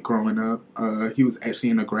friends with growing up. He was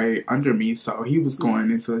actually in a grade under me, so he was going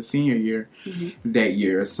into a senior year that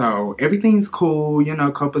year. So everything's cool,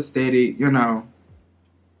 copacetic,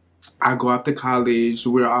 I go off to college.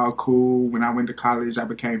 We're all cool. When I went to college, I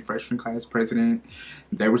became freshman class president.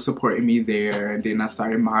 They were supporting me there. And then I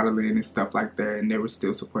started modeling and stuff like that, and they were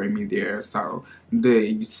still supporting me there. So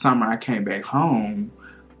the summer I came back home,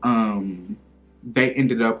 they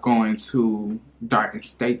ended up going to Darton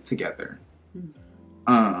State together.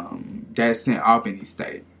 That's in Albany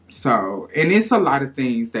State. So, and it's a lot of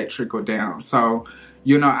things that trickle down. So,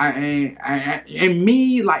 and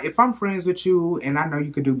me, like, if I'm friends with you and I know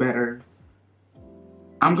you could do better,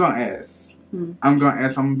 I'm going to ask. I'm going to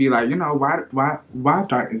ask. I'm going to be like, why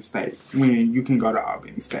Darton State when you can go to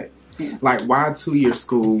Albany State? Yeah. Like, why a 2-year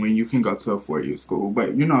school when you can go to a 4-year school?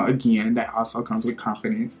 But, again, that also comes with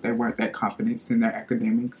confidence. They weren't that confident in their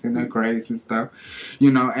academics and their grades and stuff.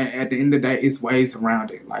 At the end of the day, it's ways around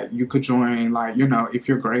it. Like, you could join, like, if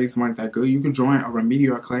your grades weren't that good, you could join a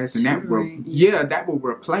remedial class and that will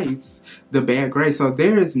replace the bad grades. So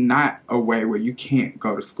there is not a way where you can't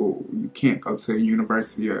go to school. You can't go to a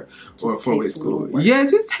university or a 4-year school. Yeah, it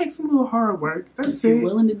just takes a little hard work. That's it. If you're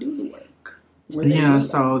willing to do the work.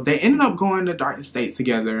 So they ended up going to Darton State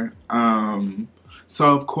together.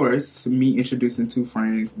 So of course, me introducing 2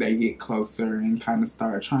 friends, they get closer and kind of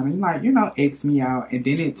start trying to, X me out, and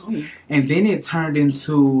then it turned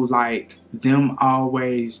into like them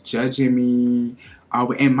always judging me.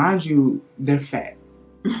 And mind you, they're fat.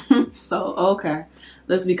 So okay.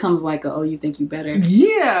 This becomes like a, oh, you think you better?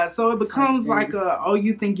 Yeah, so it becomes like a, oh,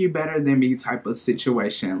 you think you better than me type of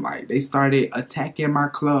situation. Like, they started attacking my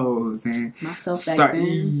clothes and... Myself back then?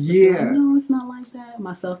 Yeah. No, it's not like that.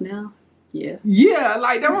 Myself now? Yeah. Yeah,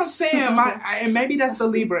 like, that's what I'm saying. And maybe that's the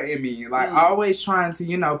Libra in me. Like, always trying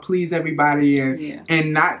to, please everybody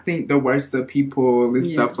and not think the worst of people and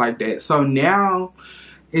stuff like that. So now,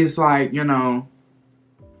 it's like,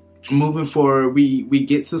 moving forward, we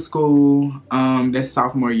get to school. That's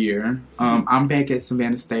sophomore year. I'm back at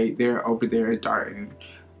Savannah State. They're over there at Darton.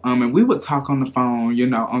 And we would talk on the phone,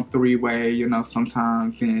 on 3-way,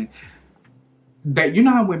 sometimes. And that, you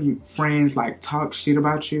know how when friends like talk shit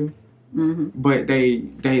about you, but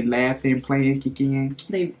they laugh and play and kick in.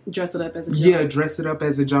 They dress it up as a joke. Yeah, dress it up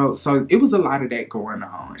as a joke. So it was a lot of that going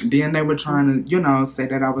on. And then they were trying to, you know, say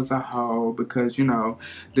that I was a hoe because, you know,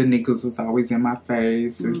 the niggas was always in my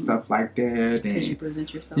face and stuff like that. Because you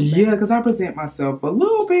present yourself. Yeah, because I present myself a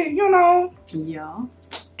little bit, you know. Yeah.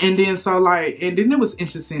 And then so like, and then it was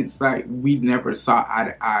interesting, like we never saw eye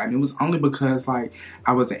to eye, and it was only because like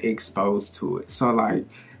I wasn't exposed to it. So like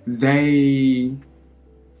they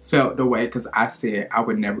felt the way because I said I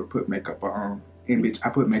would never put makeup on, and bitch, I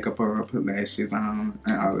put makeup on, put lashes on,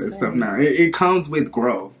 and all that stuff. Now it comes with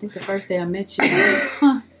growth. I think the first day I met you,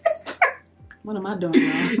 huh? What am I doing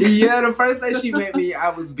now? Yeah, the first day she met me, I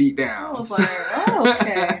was beat down. I was like, oh,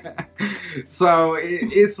 okay. So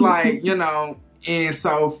it's like, you know. And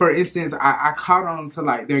so, for instance, I caught on to,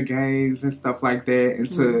 like, their games and stuff like that.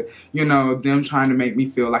 And to, you know, them trying to make me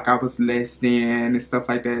feel like I was less than and stuff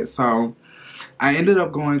like that. So, I ended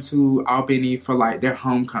up going to Albany for, like, their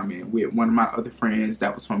homecoming with one of my other friends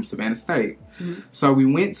that was from Savannah State. So,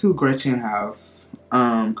 we went to Gretchen house.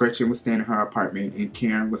 Gretchen was staying in her apartment and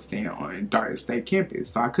Karen was staying on Darden State campus.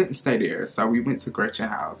 So, I couldn't stay there. So, we went to Gretchen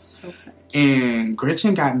house. So and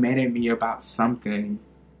Gretchen got mad at me about something.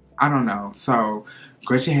 I don't know. So,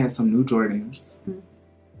 Gretchen had some new Jordans.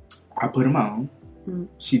 I put them on.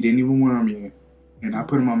 She didn't even wear them yet. And I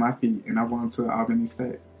put them on my feet and I wore them to Albany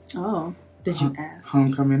State. Oh. Did you ask?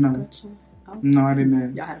 Homecoming, no. Oh. No, I didn't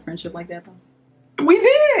ask. Y'all had a friendship like that, though? We did.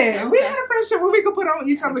 Okay. We had a friendship where we could put on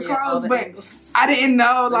each other's clothes, but angles. I didn't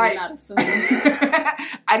know, like,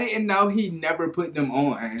 I didn't know he never put them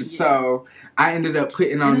on. Yeah. So I ended up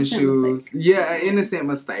putting on the shoes. Mistake. Yeah, an innocent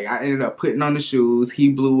mistake. I ended up putting on the shoes. He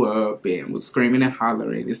blew up and was screaming and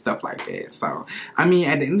hollering and stuff like that. So, I mean,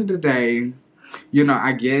 at the end of the day, you know,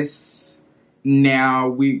 I guess now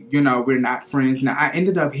we're not friends. Now, I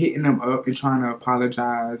ended up hitting him up and trying to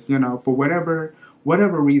apologize, you know, for whatever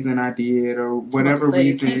reason I did or whatever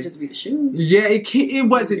reason. It can't just be the shoes. Yeah, it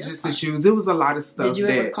wasn't just the shoes. It was a lot of stuff. Did you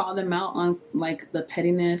ever call them out on like the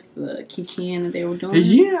pettiness, the kikiing that they were doing?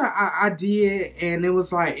 Yeah, I did. And it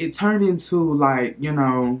was like, it turned into like, you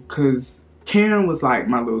know, because Karen was like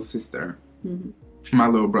my little sister, my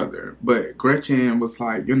little brother. But Gretchen was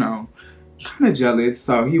like, you know, kind of jealous.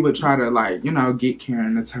 So he would try to like, you know, get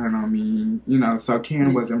Karen to turn on me, you know. So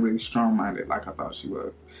Karen wasn't really strong-minded like I thought she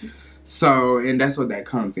was. So, and that's what that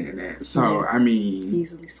comes in at. So, I mean...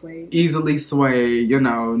 Easily swayed, you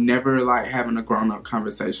know, never, like, having a grown-up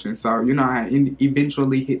conversation. So, you know, I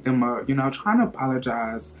eventually hit them up, you know, trying to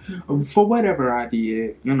apologize for whatever I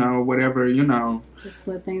did, you know, whatever, you know. Just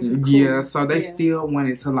let things be cool. Yeah, so they still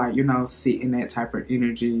wanted to, like, you know, sit in that type of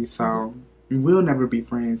energy. So, we'll never be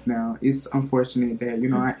friends now. It's unfortunate that, you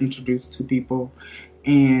know, I introduced two people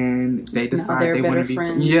and they decide they want to be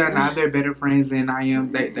friends. Yeah, now they're better friends than I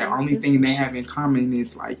am. The only thing they have in common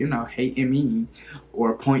is like, you know, hating me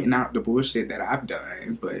or pointing out the bullshit that I've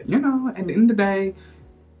done. But, you know, at the end of the day,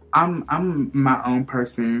 I'm my own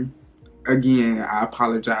person. Again, I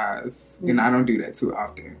apologize, and I don't do that too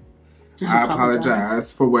often. I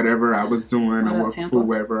apologize for whatever I was doing or for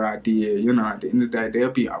whatever I did. You know, at the end of the day,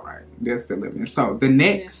 they'll be all right. They're still living. So the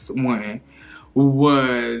next one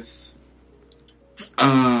was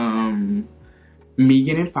me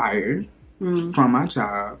getting fired from my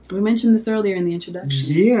job. We mentioned this earlier in the introduction.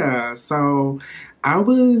 Yeah, so I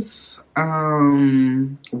was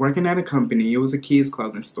working at a company. It was a kids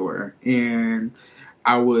clothing store, and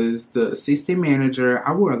I was the assistant manager.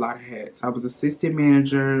 I wore a lot of hats. I was assistant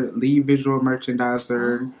manager, lead visual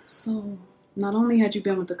merchandiser. Oh, so not only had you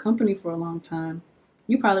been with the company for a long time,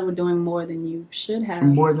 you probably were doing more than you should have.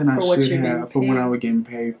 More than I should have for what I was getting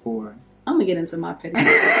paid for. I'm going to get into my petty.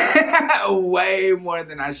 Way more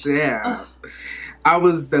than I should have. I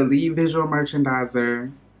was the lead visual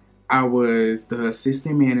merchandiser. I was the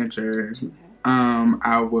assistant manager.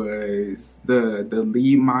 I was the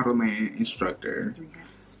lead modeling instructor.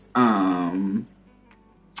 And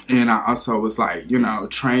I also was like, you know,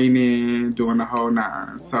 training, doing the whole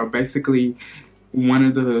nine. So basically, one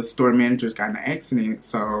of the store managers got in an accident.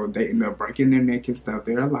 So they ended up breaking their neck and stuff.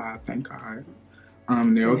 They're alive, thank God.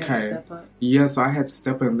 They're okay. Yeah, so I had to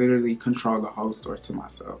step up and literally control the whole store to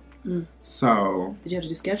myself. So... Did you have to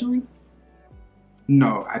do scheduling?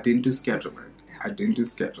 No, I didn't do scheduling.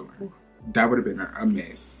 That would have been a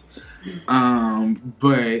mess.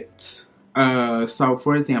 So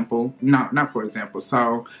for example, not for example,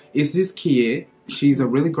 so it's this kid. She's a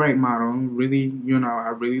really great model. Really, you know, I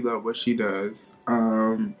really love what she does.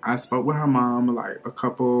 I spoke with her mom like a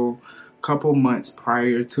couple couple months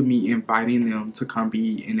prior to me inviting them to come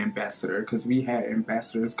be an ambassador, because we had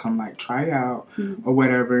ambassadors come like try out or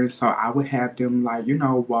whatever. And so I would have them like, you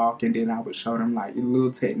know, walk, and then I would show them like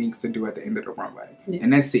little techniques to do at the end of the runway.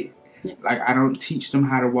 And that's it. Yeah. Like, I don't teach them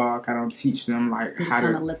how to walk. I don't teach them like how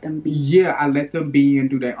to let them be. Yeah, I let them be and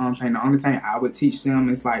do their own thing. The only thing I would teach them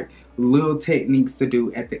is like little techniques to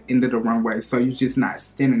do at the end of the runway. So you're just not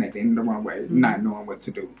standing at the end of the runway, not knowing what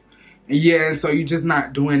to do. Yeah, so you're just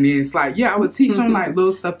not doing this. Like, yeah, I would teach them like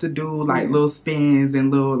little stuff to do, like little spins and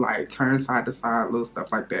little like turn side to side, little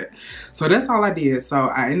stuff like that. So that's all I did. So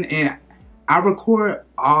I record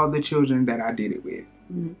all the children that I did it with.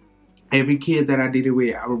 Every kid that I did it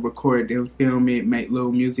with, I would record them, film it, make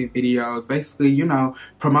little music videos. Basically, you know,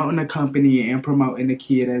 promoting the company and promoting the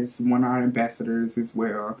kid as one of our ambassadors as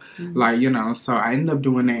well. Like, you know, so I ended up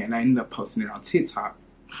doing that, and I ended up posting it on TikTok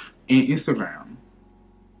and Instagram.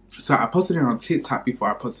 So I posted it on TikTok before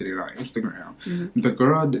I posted it on Instagram.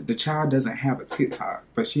 The child doesn't have a TikTok,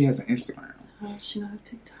 but she has an Instagram. How does she not have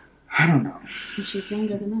TikTok? I don't know. She's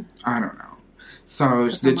younger than us. I don't know. So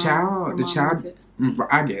the child,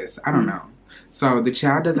 I guess, I don't know. So the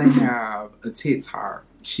child doesn't have a TikTok.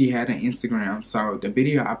 She had an Instagram. So the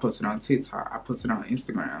video I posted on TikTok, I posted on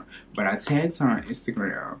Instagram. But I tagged her on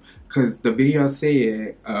Instagram because the video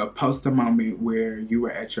said, post a moment where you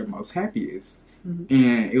were at your most happiest.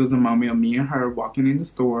 And it was a moment of me and her walking in the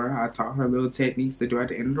store. I taught her little techniques to do at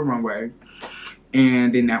the end of the runway.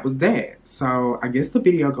 And then that was that. So I guess the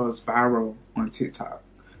video goes viral on TikTok.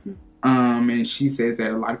 And she says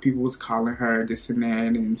that a lot of people was calling her this and that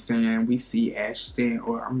and saying we see Ashton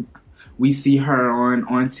or we see her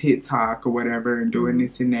on TikTok or whatever and doing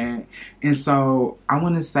this and that. And so I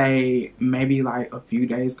want to say maybe like a few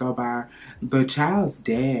days go by, the child's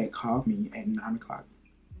dad called me at 9 o'clock,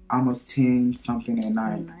 almost 10 something at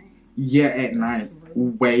night. Yeah, at night,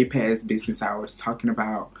 way past business hours, talking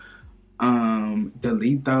about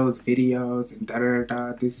delete those videos and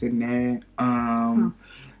da-da-da, this and that.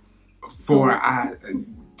 For I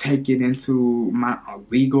take it into my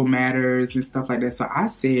legal matters and stuff like that. So I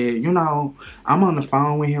said, you know, I'm on the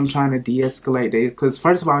phone with him trying to de-escalate this. Because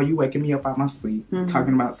first of all, you waking me up out my sleep,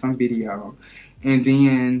 talking about some video. And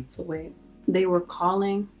then... So wait, they were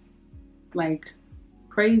calling, like,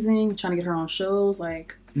 praising, trying to get her on shows,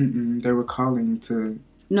 like... They were calling to...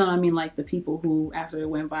 No, I mean like the people who, after it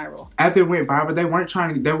went viral. After it went viral, they weren't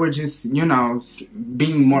trying to, they were just, you know,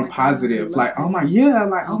 being more positive. Like, oh my, yeah,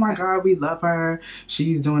 like, oh my God, we love her.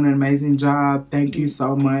 She's doing an amazing job. Thank you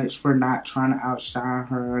so much for not trying to outshine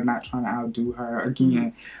her, not trying to outdo her.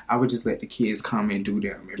 Again, I would just let the kids come and do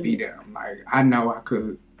them and be them. Like, I know I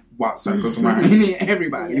could walk circles around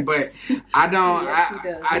everybody, but I don't.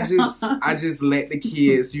 I just let the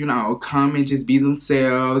kids, you know, come and just be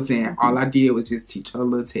themselves. And all I did was just teach her a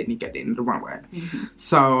little technique at the end of the runway.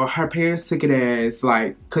 So her parents took it as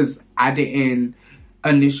like, because I didn't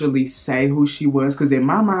initially say who she was, because in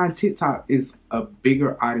my mind, TikTok is a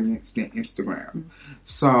bigger audience than Instagram.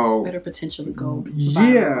 So better potentially go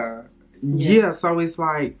viral. Yeah. So it's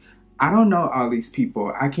like, I don't know all these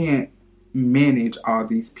people. I can't manage all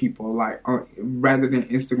these people. Like, rather than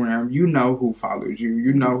Instagram, you know who follows you,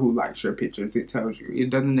 you know who likes your pictures. It tells you. It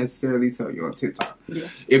doesn't necessarily tell you on TikTok.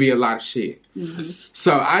 It'd be a lot of shit.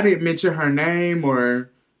 So I didn't mention her name or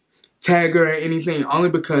tag her or anything, only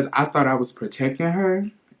because I thought I was protecting her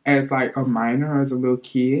as like a minor, as a little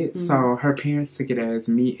kid. So her parents took it as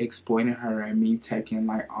me exploiting her and me taking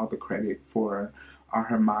like all the credit for all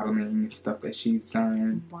her modeling and stuff that she's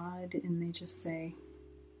done. Why didn't they just say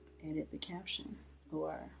edit the caption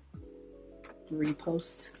or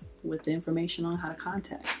repost with the information on how to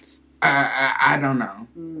contact? I don't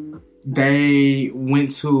know. They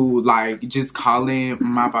went to like just calling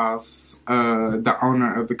my boss, the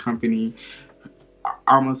owner of the company,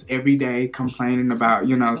 almost every day, complaining about,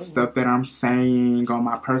 you know, stuff that I'm saying on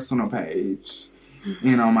my personal page.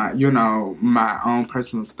 You know, my own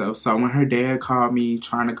personal stuff. So when her dad called me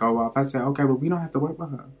trying to go off, I said, okay, but we don't have to work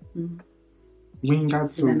with her. We ain't got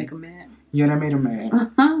to. Did that make him mad? Yeah, that made him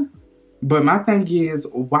mad. But my thing is,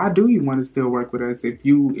 why do you want to still work with us if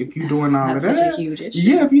you doing all of that? Such a huge issue.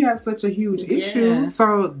 Yeah, if you have such a huge issue.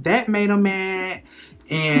 So that made him mad.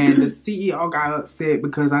 And the CEO got upset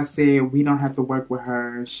because I said we don't have to work with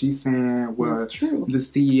her. And she's saying, well, that's true. The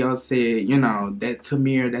CEO said, you know, that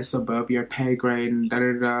Tamir, that's above your pay grade and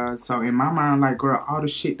da-da-da. So in my mind, like, girl, all the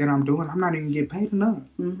shit that I'm doing, I'm not even getting paid enough.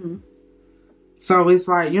 So it's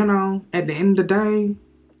like, you know, at the end of the day,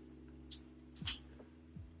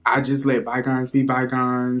 I just let bygones be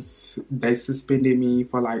bygones. They suspended me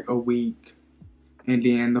for like a week. And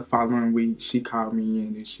then the following week, she called me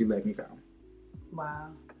and then she let me go. Wow.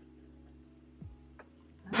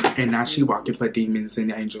 And now she walking for Demons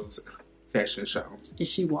and Angels fashion show. Is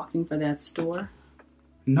she walking for that store?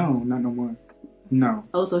 No, not no more. No.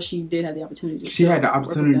 Oh, so she did have the opportunity. She had the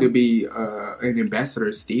opportunity to be an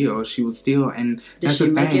ambassador still. She was still, and did that's she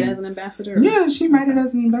the make thing. it as an ambassador? Or? Yeah, she made it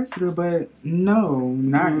as an ambassador, but no,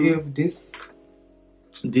 not if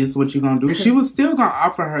this what you gonna do. She was still gonna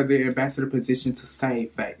offer her the ambassador position to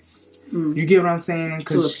save face. You get what I'm saying?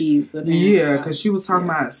 To appease the fans. Yeah, because she was talking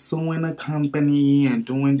about suing a company and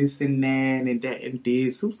doing this and that and that and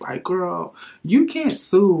this. It was like, girl, you can't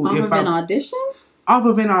sue off of an audition? Off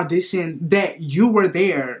of an audition that you were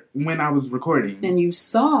there when I was recording. And you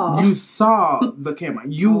saw. You saw the camera.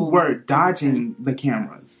 You were dodging the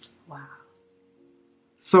cameras. Wow.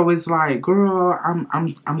 So it's like, girl,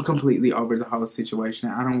 I'm completely over the whole situation.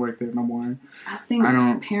 I don't work there no more. I think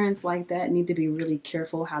parents like that need to be really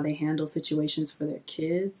careful how they handle situations for their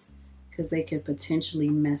kids, because they could potentially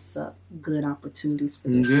mess up good opportunities for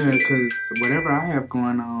their kids. Yeah, because whatever I have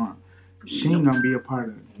going on, she ain't gonna be a part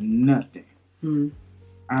of nothing.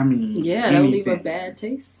 I mean, yeah, that would leave a bad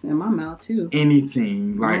taste in my mouth too.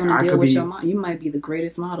 Anything like I could be your mom. You might be the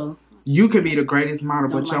greatest model. You could be the greatest model,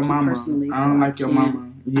 but your mama. I don't like your mama.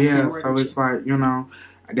 Yeah, so it's like, you know,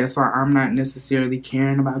 that's why I'm not necessarily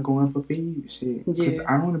caring about going for feed shit. Because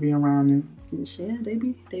I don't want to be around them. Shit, they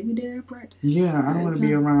be there at practice. Yeah, I don't want to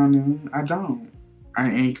be around them. I don't.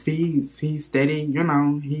 And Feeds, he's steady, you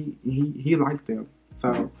know, he likes them.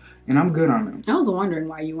 So, and I'm good on them. I was wondering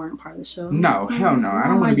why you weren't part of the show. No, hell no. I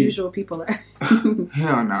don't want to be usual people.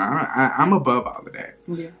 Hell no. I'm above all of that.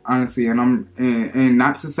 Yeah. Honestly, and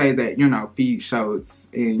not to say that, you know, feed shows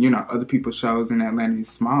and, you know, other people's shows in Atlanta is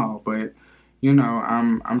small, but, you know,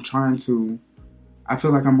 I'm trying to. I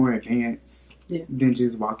feel like I'm more advanced than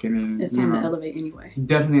just walking in. It's time to elevate anyway.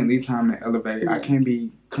 Definitely time to elevate. Yeah. I can't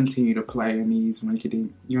continue to play in these rinky,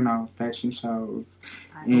 you know, fashion shows.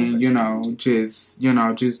 And, you know,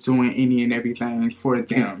 just doing any and everything for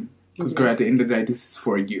them. Because, girl, at the end of the day, this is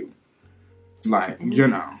for you. Like, and you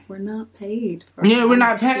know. We're not paid for we're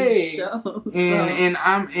not paid. Shows, and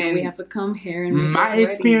we have to come here and make my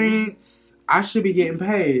experience, I should be getting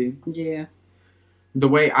paid. Yeah. The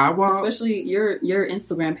way I walk. Especially your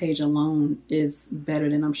Instagram page alone is better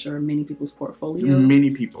than I'm sure many people's portfolios.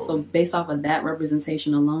 Many people. So based off of that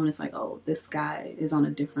representation alone, it's like, oh, this guy is on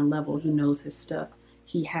a different level. He knows his stuff.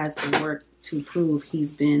 He has the work to prove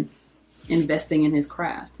he's been investing in his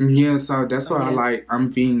craft. Yeah, so that's why I'm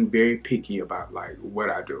being very picky about like what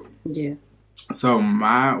I do. Yeah. So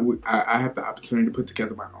I have the opportunity to put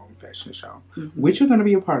together my own fashion show, which you're going to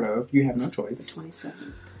be a part of. You have no choice. The 27th.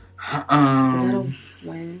 Is that a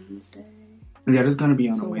Wednesday? Yeah, it's going to be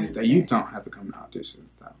on a Wednesday. You don't have to come to auditions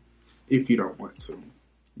though. If you don't want to,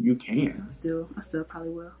 you can. I still probably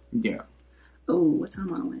will. Yeah. Oh, what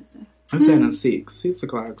time on a Wednesday? It's at 6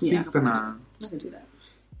 o'clock, yeah, 6 to 9. I can do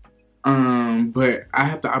that. But I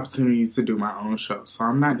have the opportunities to do my own show, so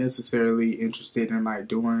I'm not necessarily interested in like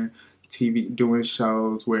doing TV, doing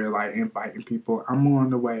shows where like inviting people. I'm more on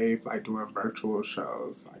the wave, like doing virtual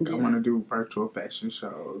shows. Like I want to do virtual fashion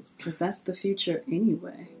shows because that's the future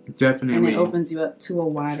anyway. Definitely, and it opens you up to a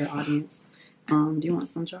wider audience. Do you want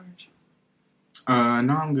some charge? No,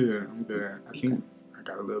 I'm good. I think I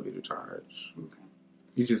got a little bit of charge. Okay.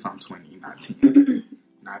 You just on 20, not 10.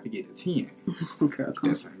 Now if you get a 10, girl,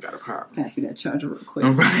 that's ain't got a problem. Pass me that charger real quick.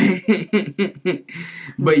 Right.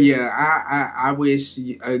 But yeah, I wish,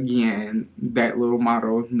 again, that little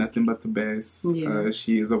model, nothing but the best. Yeah.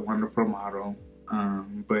 She is a wonderful model.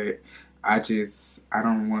 But I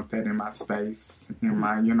don't want that in my space, in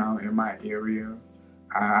my, in my area.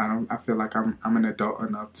 I feel like I'm an adult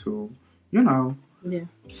enough to,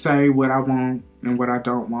 say what I want and what I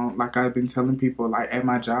don't want. Like I've been telling people, like at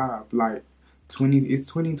my job, like it's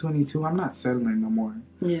 2022. I'm not settling no more.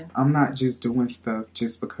 Yeah. I'm not just doing stuff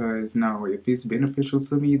just because. No, if it's beneficial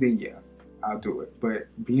to me, then yeah, I'll do it. But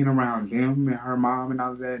being around them and her mom and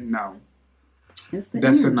all of that, no. That's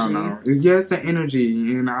energy. A no. It's the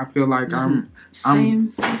energy, and I feel like I'm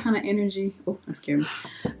same kind of energy. Oh, that scared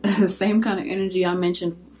me. Same kind of energy I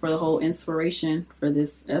mentioned for the whole inspiration for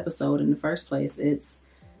this episode in the first place. It's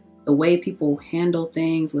the way people handle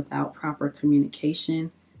things without proper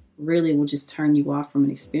communication really will just turn you off from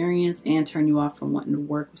an experience and turn you off from wanting to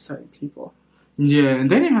work with certain people. Yeah, and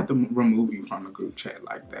they didn't have to remove you from the group chat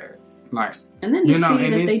like that. Like, and then to see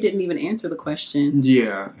that they didn't even answer the question.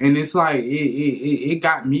 Yeah, and it's like it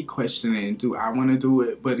got me questioning, do I want to do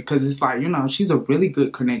it? But because it's like, she's a really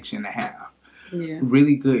good connection to have. Yeah.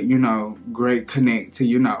 Really good, great connect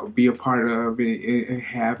to, be a part of it and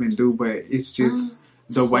have and do. But it's just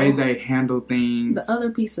the way they handle things. The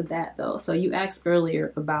other piece of that, though, so you asked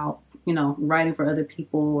earlier about you know, writing for other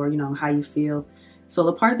people or, you know, how you feel. So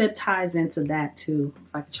the part that ties into that too,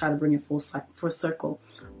 if I could try to bring it full circle,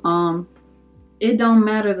 it don't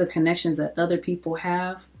matter the connections that other people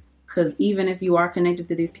have, because even if you are connected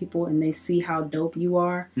to these people and they see how dope you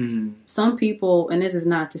are, some people, and this is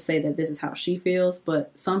not to say that this is how she feels,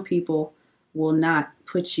 but some people will not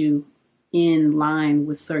put you in line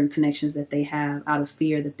with certain connections that they have out of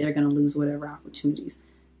fear that they're going to lose whatever opportunities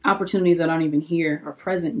that aren't even here or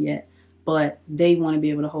present yet, but they want to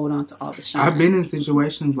be able to hold on to all the shine. I've been in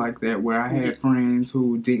situations like that where I had friends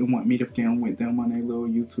who didn't want me to film with them on their little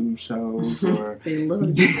YouTube shows, or they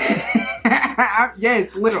love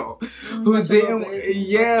yes, little who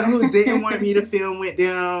didn't want me to film with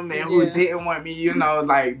them, and who didn't want me, you know,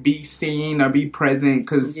 like be seen or be present.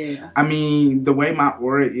 Because I mean, the way my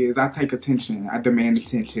aura is, I take attention, I demand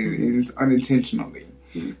attention, and it's unintentionally.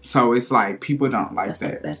 So it's like people don't like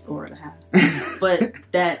that. The best aura to have. But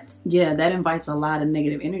that invites a lot of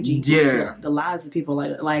negative energy into the lives of people.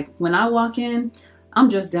 Like when I walk in, I'm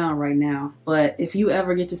just down right now. But if you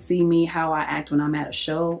ever get to see me how I act when I'm at a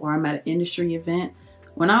show or I'm at an industry event,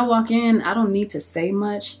 when I walk in, I don't need to say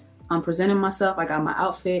much. I'm presenting myself. I got my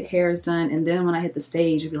outfit, hair is done, and then when I hit the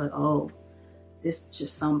stage, you'll be like, oh, this is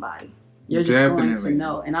just somebody. You're just going to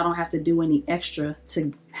know. And I don't have to do any extra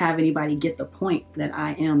to have anybody get the point that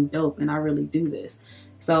I am dope and I really do this.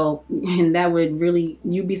 So, and that would really,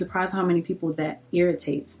 you'd be surprised how many people that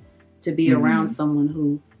irritates to be around someone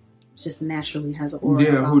who just naturally has an aura.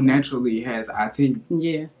 Yeah, who naturally has IT.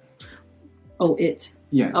 Yeah. Oh, it.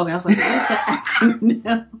 Yeah. Okay, I was like, what's the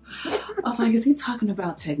acronym? I was like, is he talking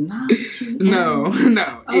about technology? No.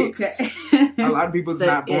 Okay. A lot of people's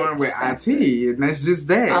not born with IT, and that's just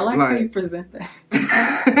that. I like how you present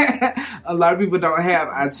that. A lot of people don't have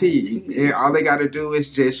IT, and all they got to do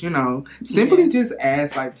is just, you know, simply just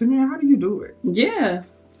ask, like, Tamir, how do you do it? Yeah.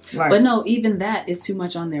 Like, but no, even that is too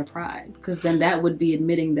much on their pride, because then that would be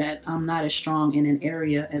admitting that I'm not as strong in an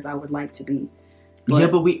area as I would like to be.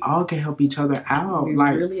 But we all can help each other out. We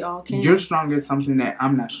like, really all can. You're strong at something that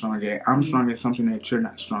I'm not strong at. I'm strong at something that you're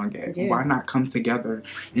not strong at. Yeah. Why not come together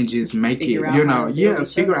and just make it, you know,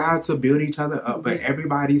 figure out how to build each other up. But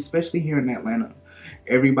everybody, especially here in Atlanta,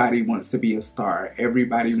 everybody wants to be a star.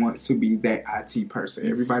 Everybody wants to be that IT person.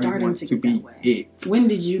 Everybody wants to be it. When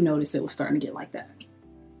did you notice it was starting to get like that?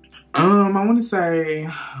 I want to say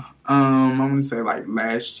like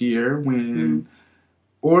last year when...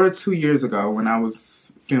 Or 2 years ago when I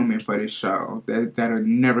was filming for this show. That'll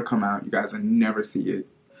never come out. You guys will never see it.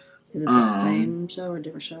 Is it the same show or a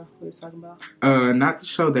different show? What are you talking about? Not the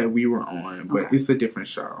show that we were on, but it's a different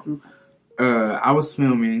show. Okay. I was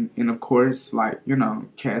filming, and of course, like, you know,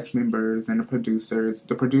 cast members and the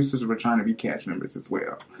producers were trying to be cast members as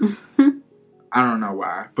well. I don't know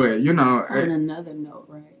why, but, you know. On another note,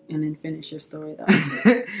 right? And then finish your story,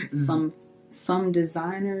 though. Some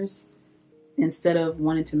designers... Instead of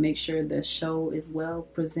wanting to make sure the show is well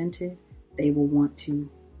presented, they will want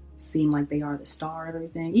to seem like they are the star of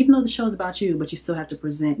everything. Even though the show is about you, but you still have to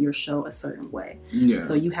present your show a certain way. Yeah.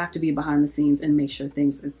 So you have to be behind the scenes and make sure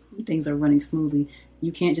things are running smoothly.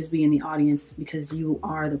 You can't just be in the audience because you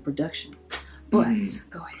are the production. But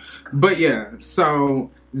go ahead. But yeah,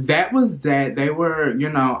 so that was that. They were, you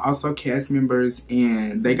know, also cast members,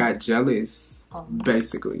 and they got jealous,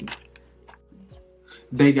 basically.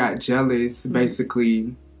 They got jealous,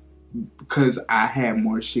 basically, because I had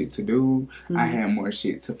more shit to do. I had more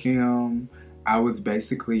shit to film. I was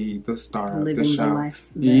basically the star of the show.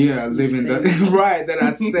 Living that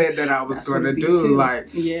I said that I was going to do.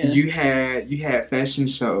 Like, you had fashion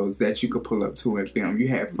shows that you could pull up to and film. You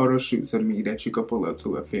had photo shoots of me that you could pull up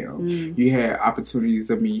to and film. You had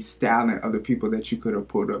opportunities of me styling other people that you could have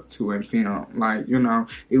pulled up to and film. Like, you know,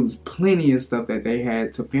 it was plenty of stuff that they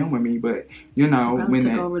had to film with me. But, you know, when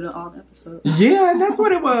took over to all the episodes. Yeah, that's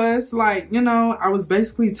what it was. Like, you know, I was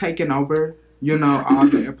basically taking over. You know, all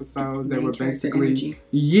the episodes that were basically... Energy.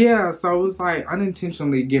 Yeah, so it was like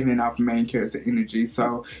unintentionally giving off main character energy.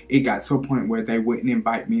 So it got to a point where they wouldn't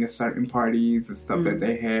invite me to certain parties and stuff that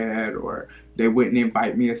they had, or they wouldn't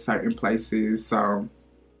invite me to certain places. So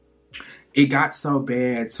it got so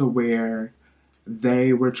bad to where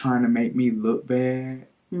they were trying to make me look bad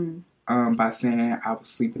by saying I was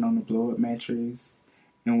sleeping on the blow-up mattress,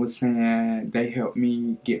 and was saying they helped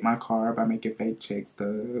me get my car by making fake check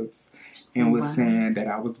stubs, and was saying that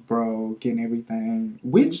I was broke and everything.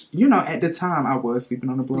 Which, you know, at the time I was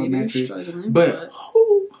sleeping on a blow-up mattress. But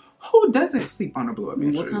who doesn't sleep on a blow-up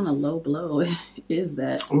mattress? What kind of low blow is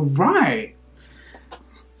that? Right.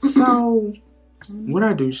 So, what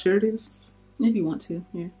I do, share this? If you want to,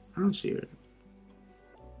 yeah. I'll share it.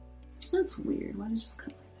 That's weird. Why did you just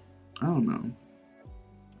cut like that? I don't know.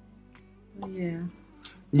 Yeah.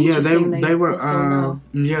 Yeah, Interesting they were go so low.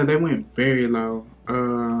 yeah, they went very low.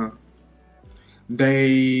 And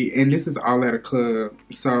this is all at a club.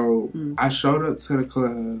 So I showed up to the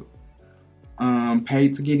club,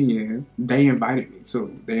 paid to get in. They invited me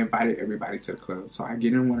too. They invited everybody to the club. So I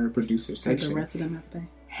get in one of the producers section. Did the rest of them have to pay?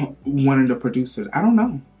 One of the producers. I don't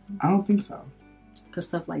know. I don't think so. Cause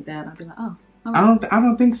stuff like that, I'd be like, oh. I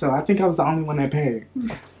don't think so. I think I was the only one that paid.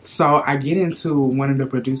 So I get into one of the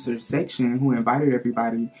producers section who invited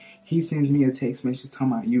everybody. He sends me a text message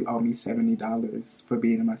talking about, you owe me $70 for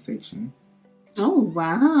being in my section. Oh,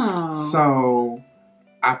 wow. So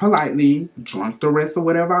I politely drank the rest of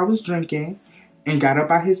whatever I was drinking and got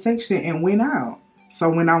up out his section and went out.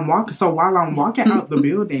 So while I'm walking out the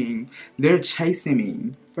building, they're chasing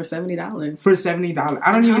me. For $70. For $70.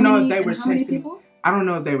 I don't even know if they were how many chasing people? I don't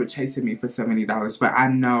know if they were chasing me for $70, but I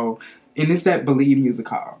know, and it's that Believe Music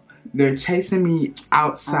Hall. They're chasing me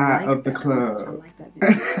outside of the club. I like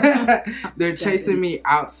that. They're chasing me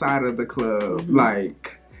outside of the club,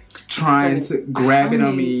 like trying to grab it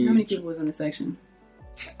on me. How many people was in the section?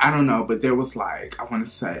 I don't know, but there was like, I want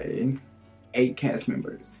to say 8 cast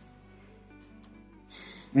members.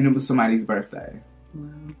 And it was somebody's birthday.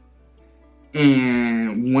 Wow.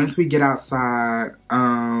 And once we get outside,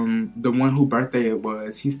 the one whose birthday it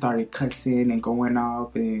was, he started cussing and going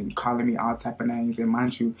off and calling me all type of names. And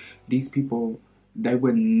mind you, these people, they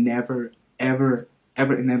would never, ever,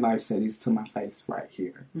 ever in their life say this to my face right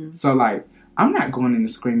here. So, like, I'm not going in the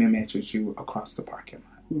screaming match with you across the parking lot.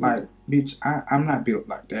 Like, bitch, I'm not built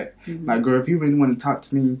like that. Like, girl, if you really want to talk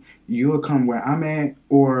to me, you'll come where I'm at,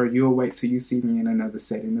 or you'll wait till you see me in another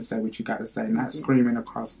setting to say what you got to say, not screaming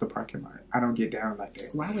across the parking lot. I don't get down like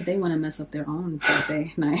that. Why would they want to mess up their own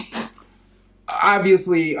birthday night?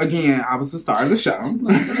 Obviously, again, I was the star of the show.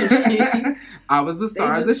 I was the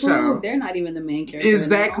star of the show. They're not even the main character.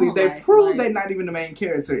 Exactly. They prove they're not even the main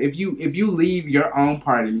character. If you leave your own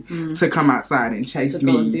party to come outside and chase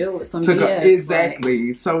me, go deal with some BS,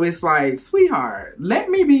 exactly. So it's like, sweetheart, let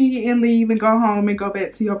me be and leave and go home and go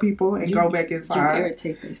back to your people and go back inside. You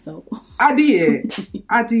irritate they so. I did.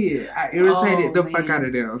 I irritated the fuck out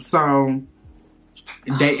of them. So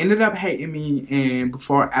they ended up hating me, and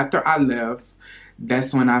after I left,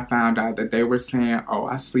 that's when I found out that they were saying, oh,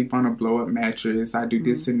 I sleep on a blow-up mattress. I do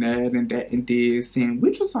this and that and that and this. And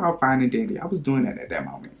which was all fine and dandy. I was doing that at that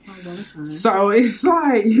moment. So it's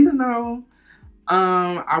like,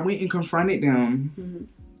 I went and confronted them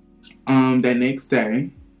that next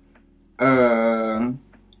day.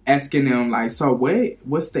 Asking them, like, so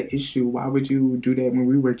what's the issue? Why would you do that when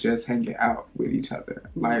we were just hanging out with each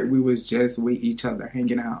other? Like, we was just with each other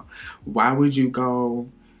hanging out. Why would you go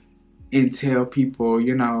and tell people,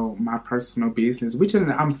 my personal business, which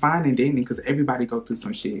I'm fine and dandy because everybody go through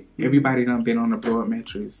some shit. Everybody done been on a blow-up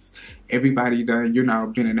mattress. Everybody done,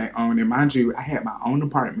 been in their own. And mind you, I had my own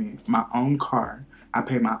apartment, my own car. I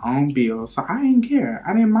paid my own bills, so I didn't care.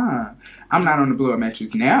 I didn't mind. I'm not on the blow-up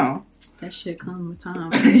mattress now. That shit comes with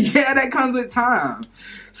time. Yeah, that comes with time.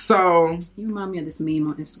 So you remind me of this meme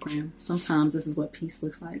on Instagram. Sometimes this is what peace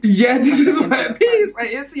looks like. Yeah, this is what peace.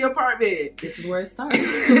 Like, empty apartment. This is where it starts.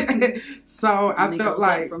 So I felt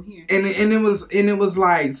like, from here. and it was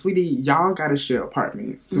like, sweetie, y'all gotta share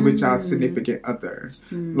apartments with y'all significant other.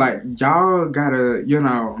 Like, y'all gotta,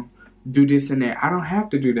 do this and that. I don't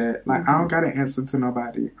have to do that. Like, I don't gotta answer to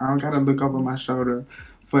nobody. I don't gotta look over my shoulder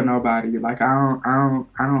for nobody. Like, I don't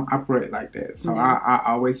operate like that. So I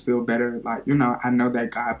always feel better. Like, I know that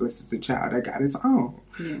God blesses the child that got his own.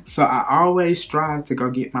 Yeah. So I always strive to go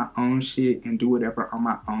get my own shit and do whatever on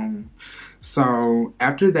my own. So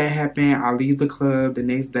after that happened, I leave the club. The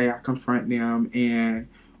next day I confront them. And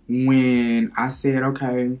when I said,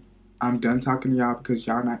 okay, I'm done talking to y'all because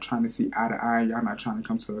y'all not trying to see eye to eye. Y'all not trying to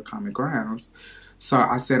come to the common grounds. So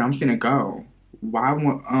I said, I'm finna go. Why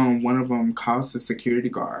one of them calls the security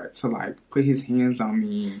guard to, like, put his hands on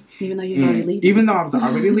me. Even though you was already leaving? Even though I was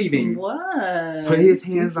already leaving. What? Put his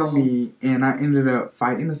hands on me, and I ended up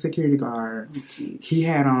fighting the security guard.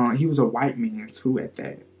 Oh, he was a white man, too, at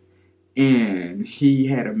that. And he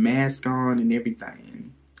had a mask on and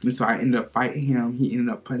everything. And so I ended up fighting him. He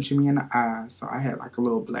ended up punching me in the eye. So I had like a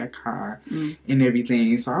little black eye and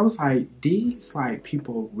everything. So I was like, these like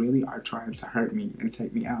people really are trying to hurt me and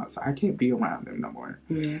take me out. So I can't be around them no more.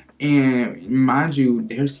 Yeah. And mind you,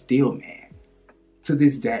 they're still mad to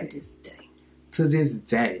this day. To this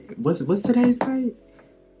day. What's today's date?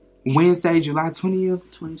 Wednesday, July 20th?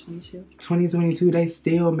 2022. 2022. They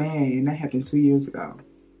still mad. And that happened 2 years ago.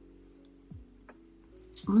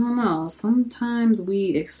 I don't know. Sometimes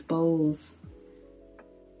we expose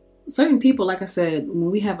certain people, like I said, when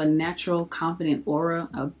we have a natural, confident aura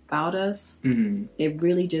about us, it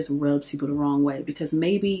really just rubs people the wrong way, because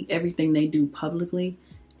maybe everything they do publicly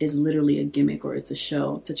is literally a gimmick or it's a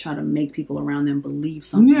show to try to make people around them believe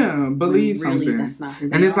something. Yeah, believe really, something. That's not who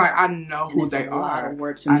they and it's are. like, I know who they are.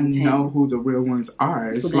 I know who the real ones are.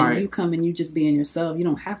 It's so then like, you come and you just being yourself. You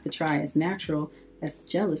don't have to try. It's natural. That's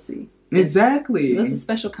jealousy. Exactly. That's a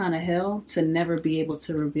special kind of hell to never be able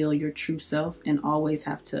to reveal your true self and always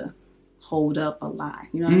have to hold up a lie.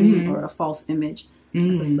 You know what I mean? Or a false image.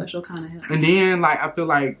 It's a special kind of hell. And then, like, I feel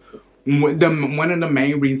like one of the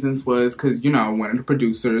main reasons was because, you know, one of the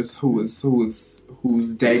producers who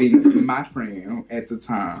was dating my friend at the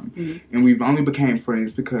time, and we've only became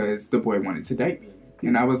friends because the boy wanted to date me.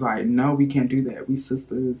 And I was like, no, we can't do that. We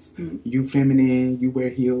sisters. You feminine. You wear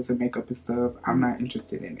heels and makeup and stuff. I'm not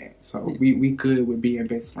interested in that. So we good with being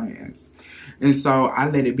best friends. And so I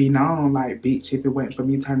let it be known, like, bitch, if it wasn't for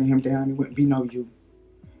me turning him down, it wouldn't be no you.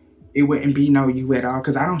 It wouldn't be no you at all,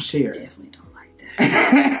 because I don't share. Definitely don't like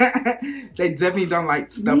that. They definitely don't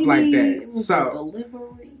like stuff like that. It was so a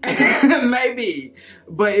delivery. maybe,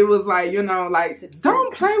 but it was like, you know, like,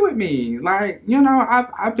 don't play with me. Like, you know,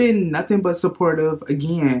 I've been nothing but supportive.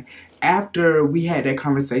 Again, after we had that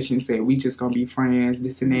conversation, said we just gonna be friends,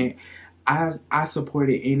 this and that. I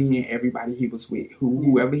supported any and everybody he was with.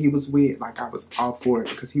 Whoever he was with, like, I was all for it,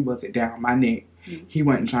 because he wasn't down my neck. He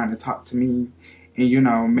wasn't trying to talk to me and, you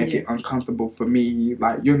know, make it uncomfortable for me.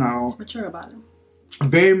 Like, you know. He's mature about it.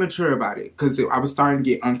 Very mature about it, because I was starting to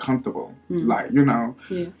get uncomfortable. Like, you know,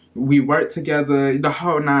 we worked together, the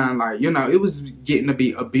whole nine. Like, you know, it was getting to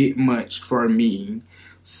be a bit much for me.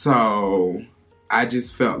 So I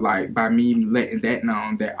just felt like by me letting that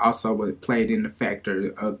known, that also played in the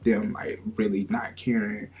factor of them, like, really not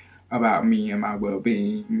caring about me and my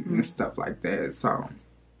well-being and stuff like that. So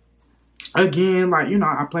again, like, you know,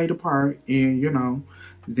 I played a part in, you know,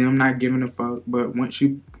 them not giving a fuck. But once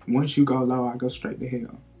you go low, I go straight to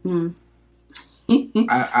hell.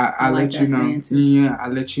 I like let you know. too. Yeah, I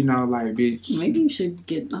let you know, like, bitch. Maybe you should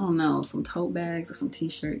get, I don't know, some tote bags or some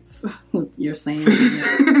t-shirts with your saying.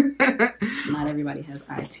 Not everybody has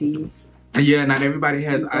IT. Yeah, not everybody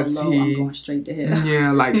has IT. Low, I'm going straight to hell.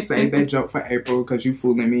 Yeah, like, save that joke for April, because you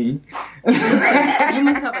fooling me. You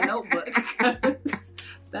must have a notebook.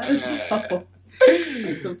 That is so...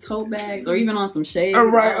 Like some tote bags, or even on some shades.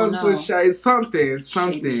 Right, on some shades. Something.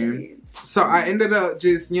 Shades. So I ended up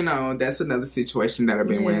just, you know, that's another situation that I've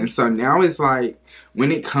been in. So now it's like,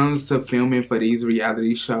 when it comes to filming for these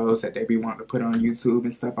reality shows that they be wanting to put on YouTube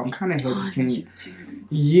and stuff, I'm kind of hesitant.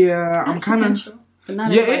 Yeah, I'm kind of...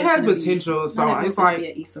 Yeah, it has potential. So it's like... Be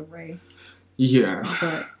a Issa Rae. Yeah.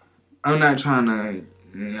 But I'm not trying to...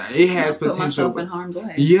 It has potential. Put myself in harm's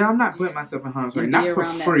way. Yeah, I'm not putting myself in harm's way. Not for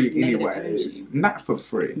free, anyways. Not for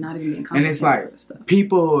free. Not even being And it's like,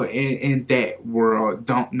 people in that world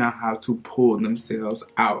don't know how to pull themselves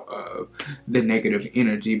out of the negative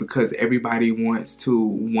energy, because everybody wants to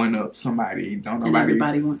one-up somebody. And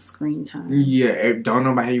everybody wants screen time. Yeah, don't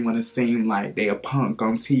nobody want to seem like they a punk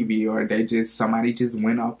on TV, or somebody just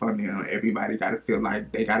went off on them. Everybody got to feel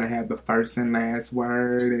like they got to have the first and last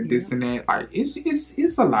word and this and that. Like,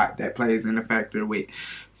 it's a lot that plays in the factor with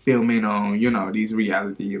filming on, you know, these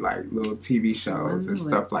reality, like, little TV shows and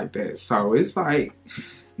stuff like that. So it's like,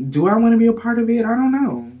 do I want to be a part of it? I don't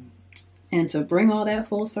know. And to bring all that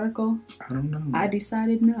full circle, I don't know. I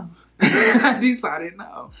decided no. I decided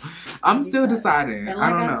no. I'm still deciding. And like I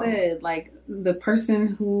don't know. I said, like, the person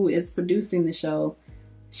who is producing the show,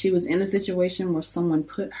 she was in a situation where someone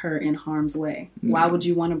put her in harm's way. Why would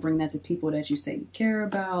you want to bring that to people that you say you care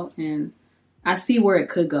about? And I see where it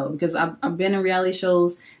could go, because I've been in reality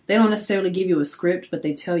shows. They don't necessarily give you a script, but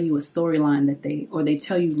they tell you a storyline they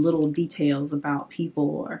tell you little details about people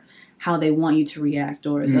or how they want you to react,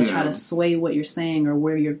 or they'll try to sway what you're saying or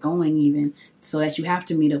where you're going, even, so that you have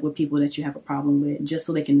to meet up with people that you have a problem with, just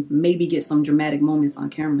so they can maybe get some dramatic moments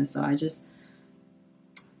on camera. So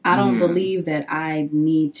I don't believe that I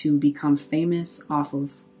need to become famous off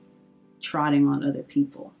of trotting on other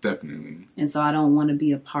people. Definitely. And so I don't want to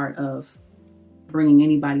be a part of bringing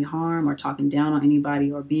anybody harm or talking down on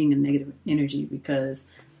anybody or being a negative energy, because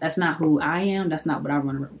that's not who I am. That's not what I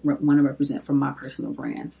want to represent from my personal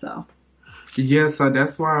brand. So yeah, so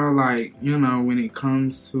that's why, like, you know, when it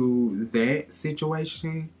comes to that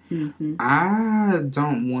situation, I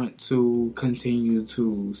don't want to continue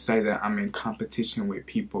to say that I'm in competition with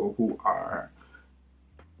people who are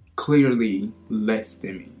clearly less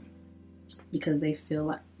than me. Because they feel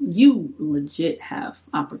like you legit have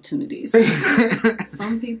opportunities.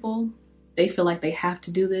 Some people, they feel like they have to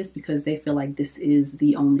do this because they feel like this is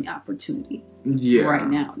the only opportunity. Yeah. Right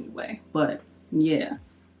now, anyway. But yeah.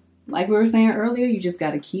 Like we were saying earlier, you just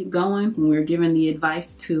got to keep going. When we were giving the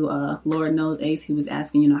advice to Lord knows Ace, he was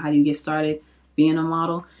asking, how do you get started being a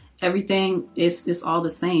model? Everything is all the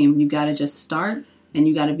same. You got to just start and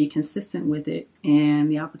you got to be consistent with it and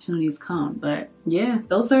the opportunities come. But yeah,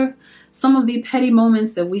 those are some of the petty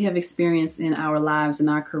moments that we have experienced in our lives and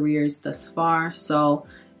our careers thus far. So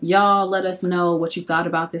y'all let us know what you thought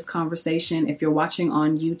about this conversation. If you're watching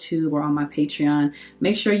on YouTube or on my Patreon,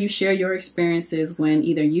 make sure you share your experiences when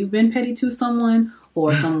either you've been petty to someone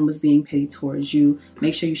or someone was being petty towards you.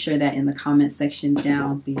 Make sure you share that in the comment section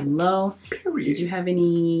down below. Period. Did you have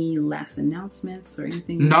any last announcements or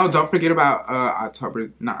anything? No, don't forget about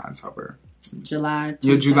July 27th.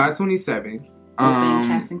 Yeah, July 27th. Open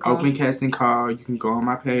casting call. Open casting call. You can go on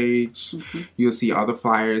my page. Mm-hmm. You'll see all the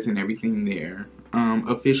flyers and everything there.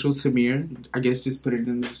 Official Tamir. I guess just put it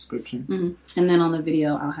in the description. Mm-hmm. And then on the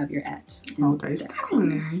video, I'll have your at. Okay. That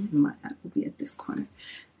corner. My at will be at this corner.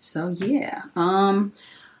 So yeah.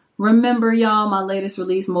 Remember, y'all, my latest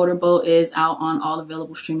release, Motorboat, is out on all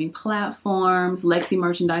available streaming platforms. Lexi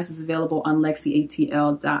merchandise is available on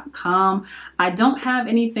lexiatl.com. I don't have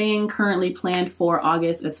anything currently planned for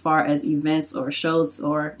August as far as events or shows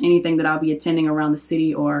or anything that I'll be attending around the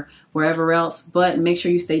city or wherever else, but make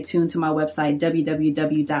sure you stay tuned to my website,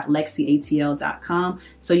 www.lexiatl.com,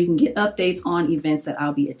 so you can get updates on events that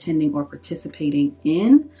I'll be attending or participating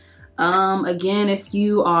in. Again, if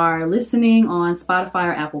you are listening on Spotify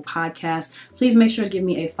or Apple Podcasts, please make sure to give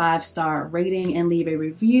me a 5-star rating and leave a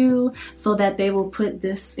review so that they will put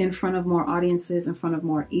this in front of more audiences, in front of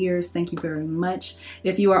more ears. Thank you very much.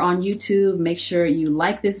 If you are on YouTube, make sure you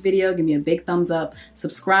like this video, give me a big thumbs up,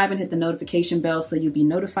 subscribe and hit the notification bell so you'll be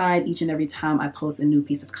notified each and every time I post a new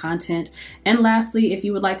piece of content. And lastly, if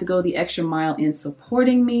you would like to go the extra mile in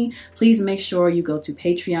supporting me, please make sure you go to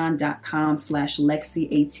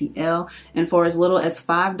patreon.com/LexiATL. And for as little as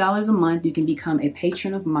 $5 a month, you can become a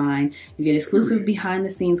patron of mine. You get exclusive behind the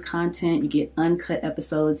scenes content, you get uncut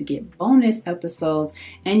episodes, you get bonus episodes,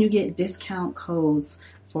 and you get discount codes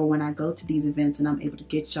for when I go to these events and I'm able to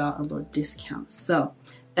get y'all a little discount. So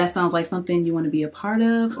that sounds like something you want to be a part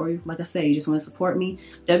of, or like I say, you just want to support me,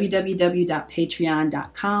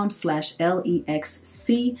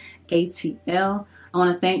 www.patreon.com/LEXCATL. I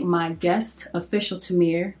want to thank my guest, Official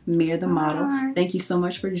Tamir, Mir the model. Hi. Thank you so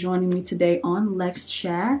much for joining me today on Lex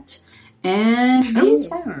Chat. And it was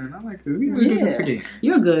fun. I like this. We gotta do this again.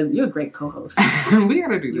 You're a great co-host. We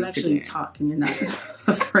gotta do this again. You actually talk and you're not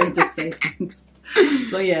afraid to say things.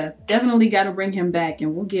 So yeah, definitely got to bring him back,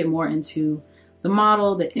 and we'll get more into the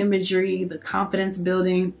model, the imagery, the confidence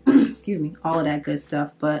building, excuse me, all of that good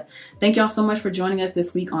stuff. But thank y'all so much for joining us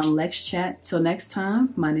this week on Lex Chat. Till next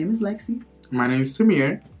time, my name is Lexi. My name is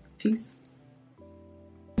Tamir. Peace.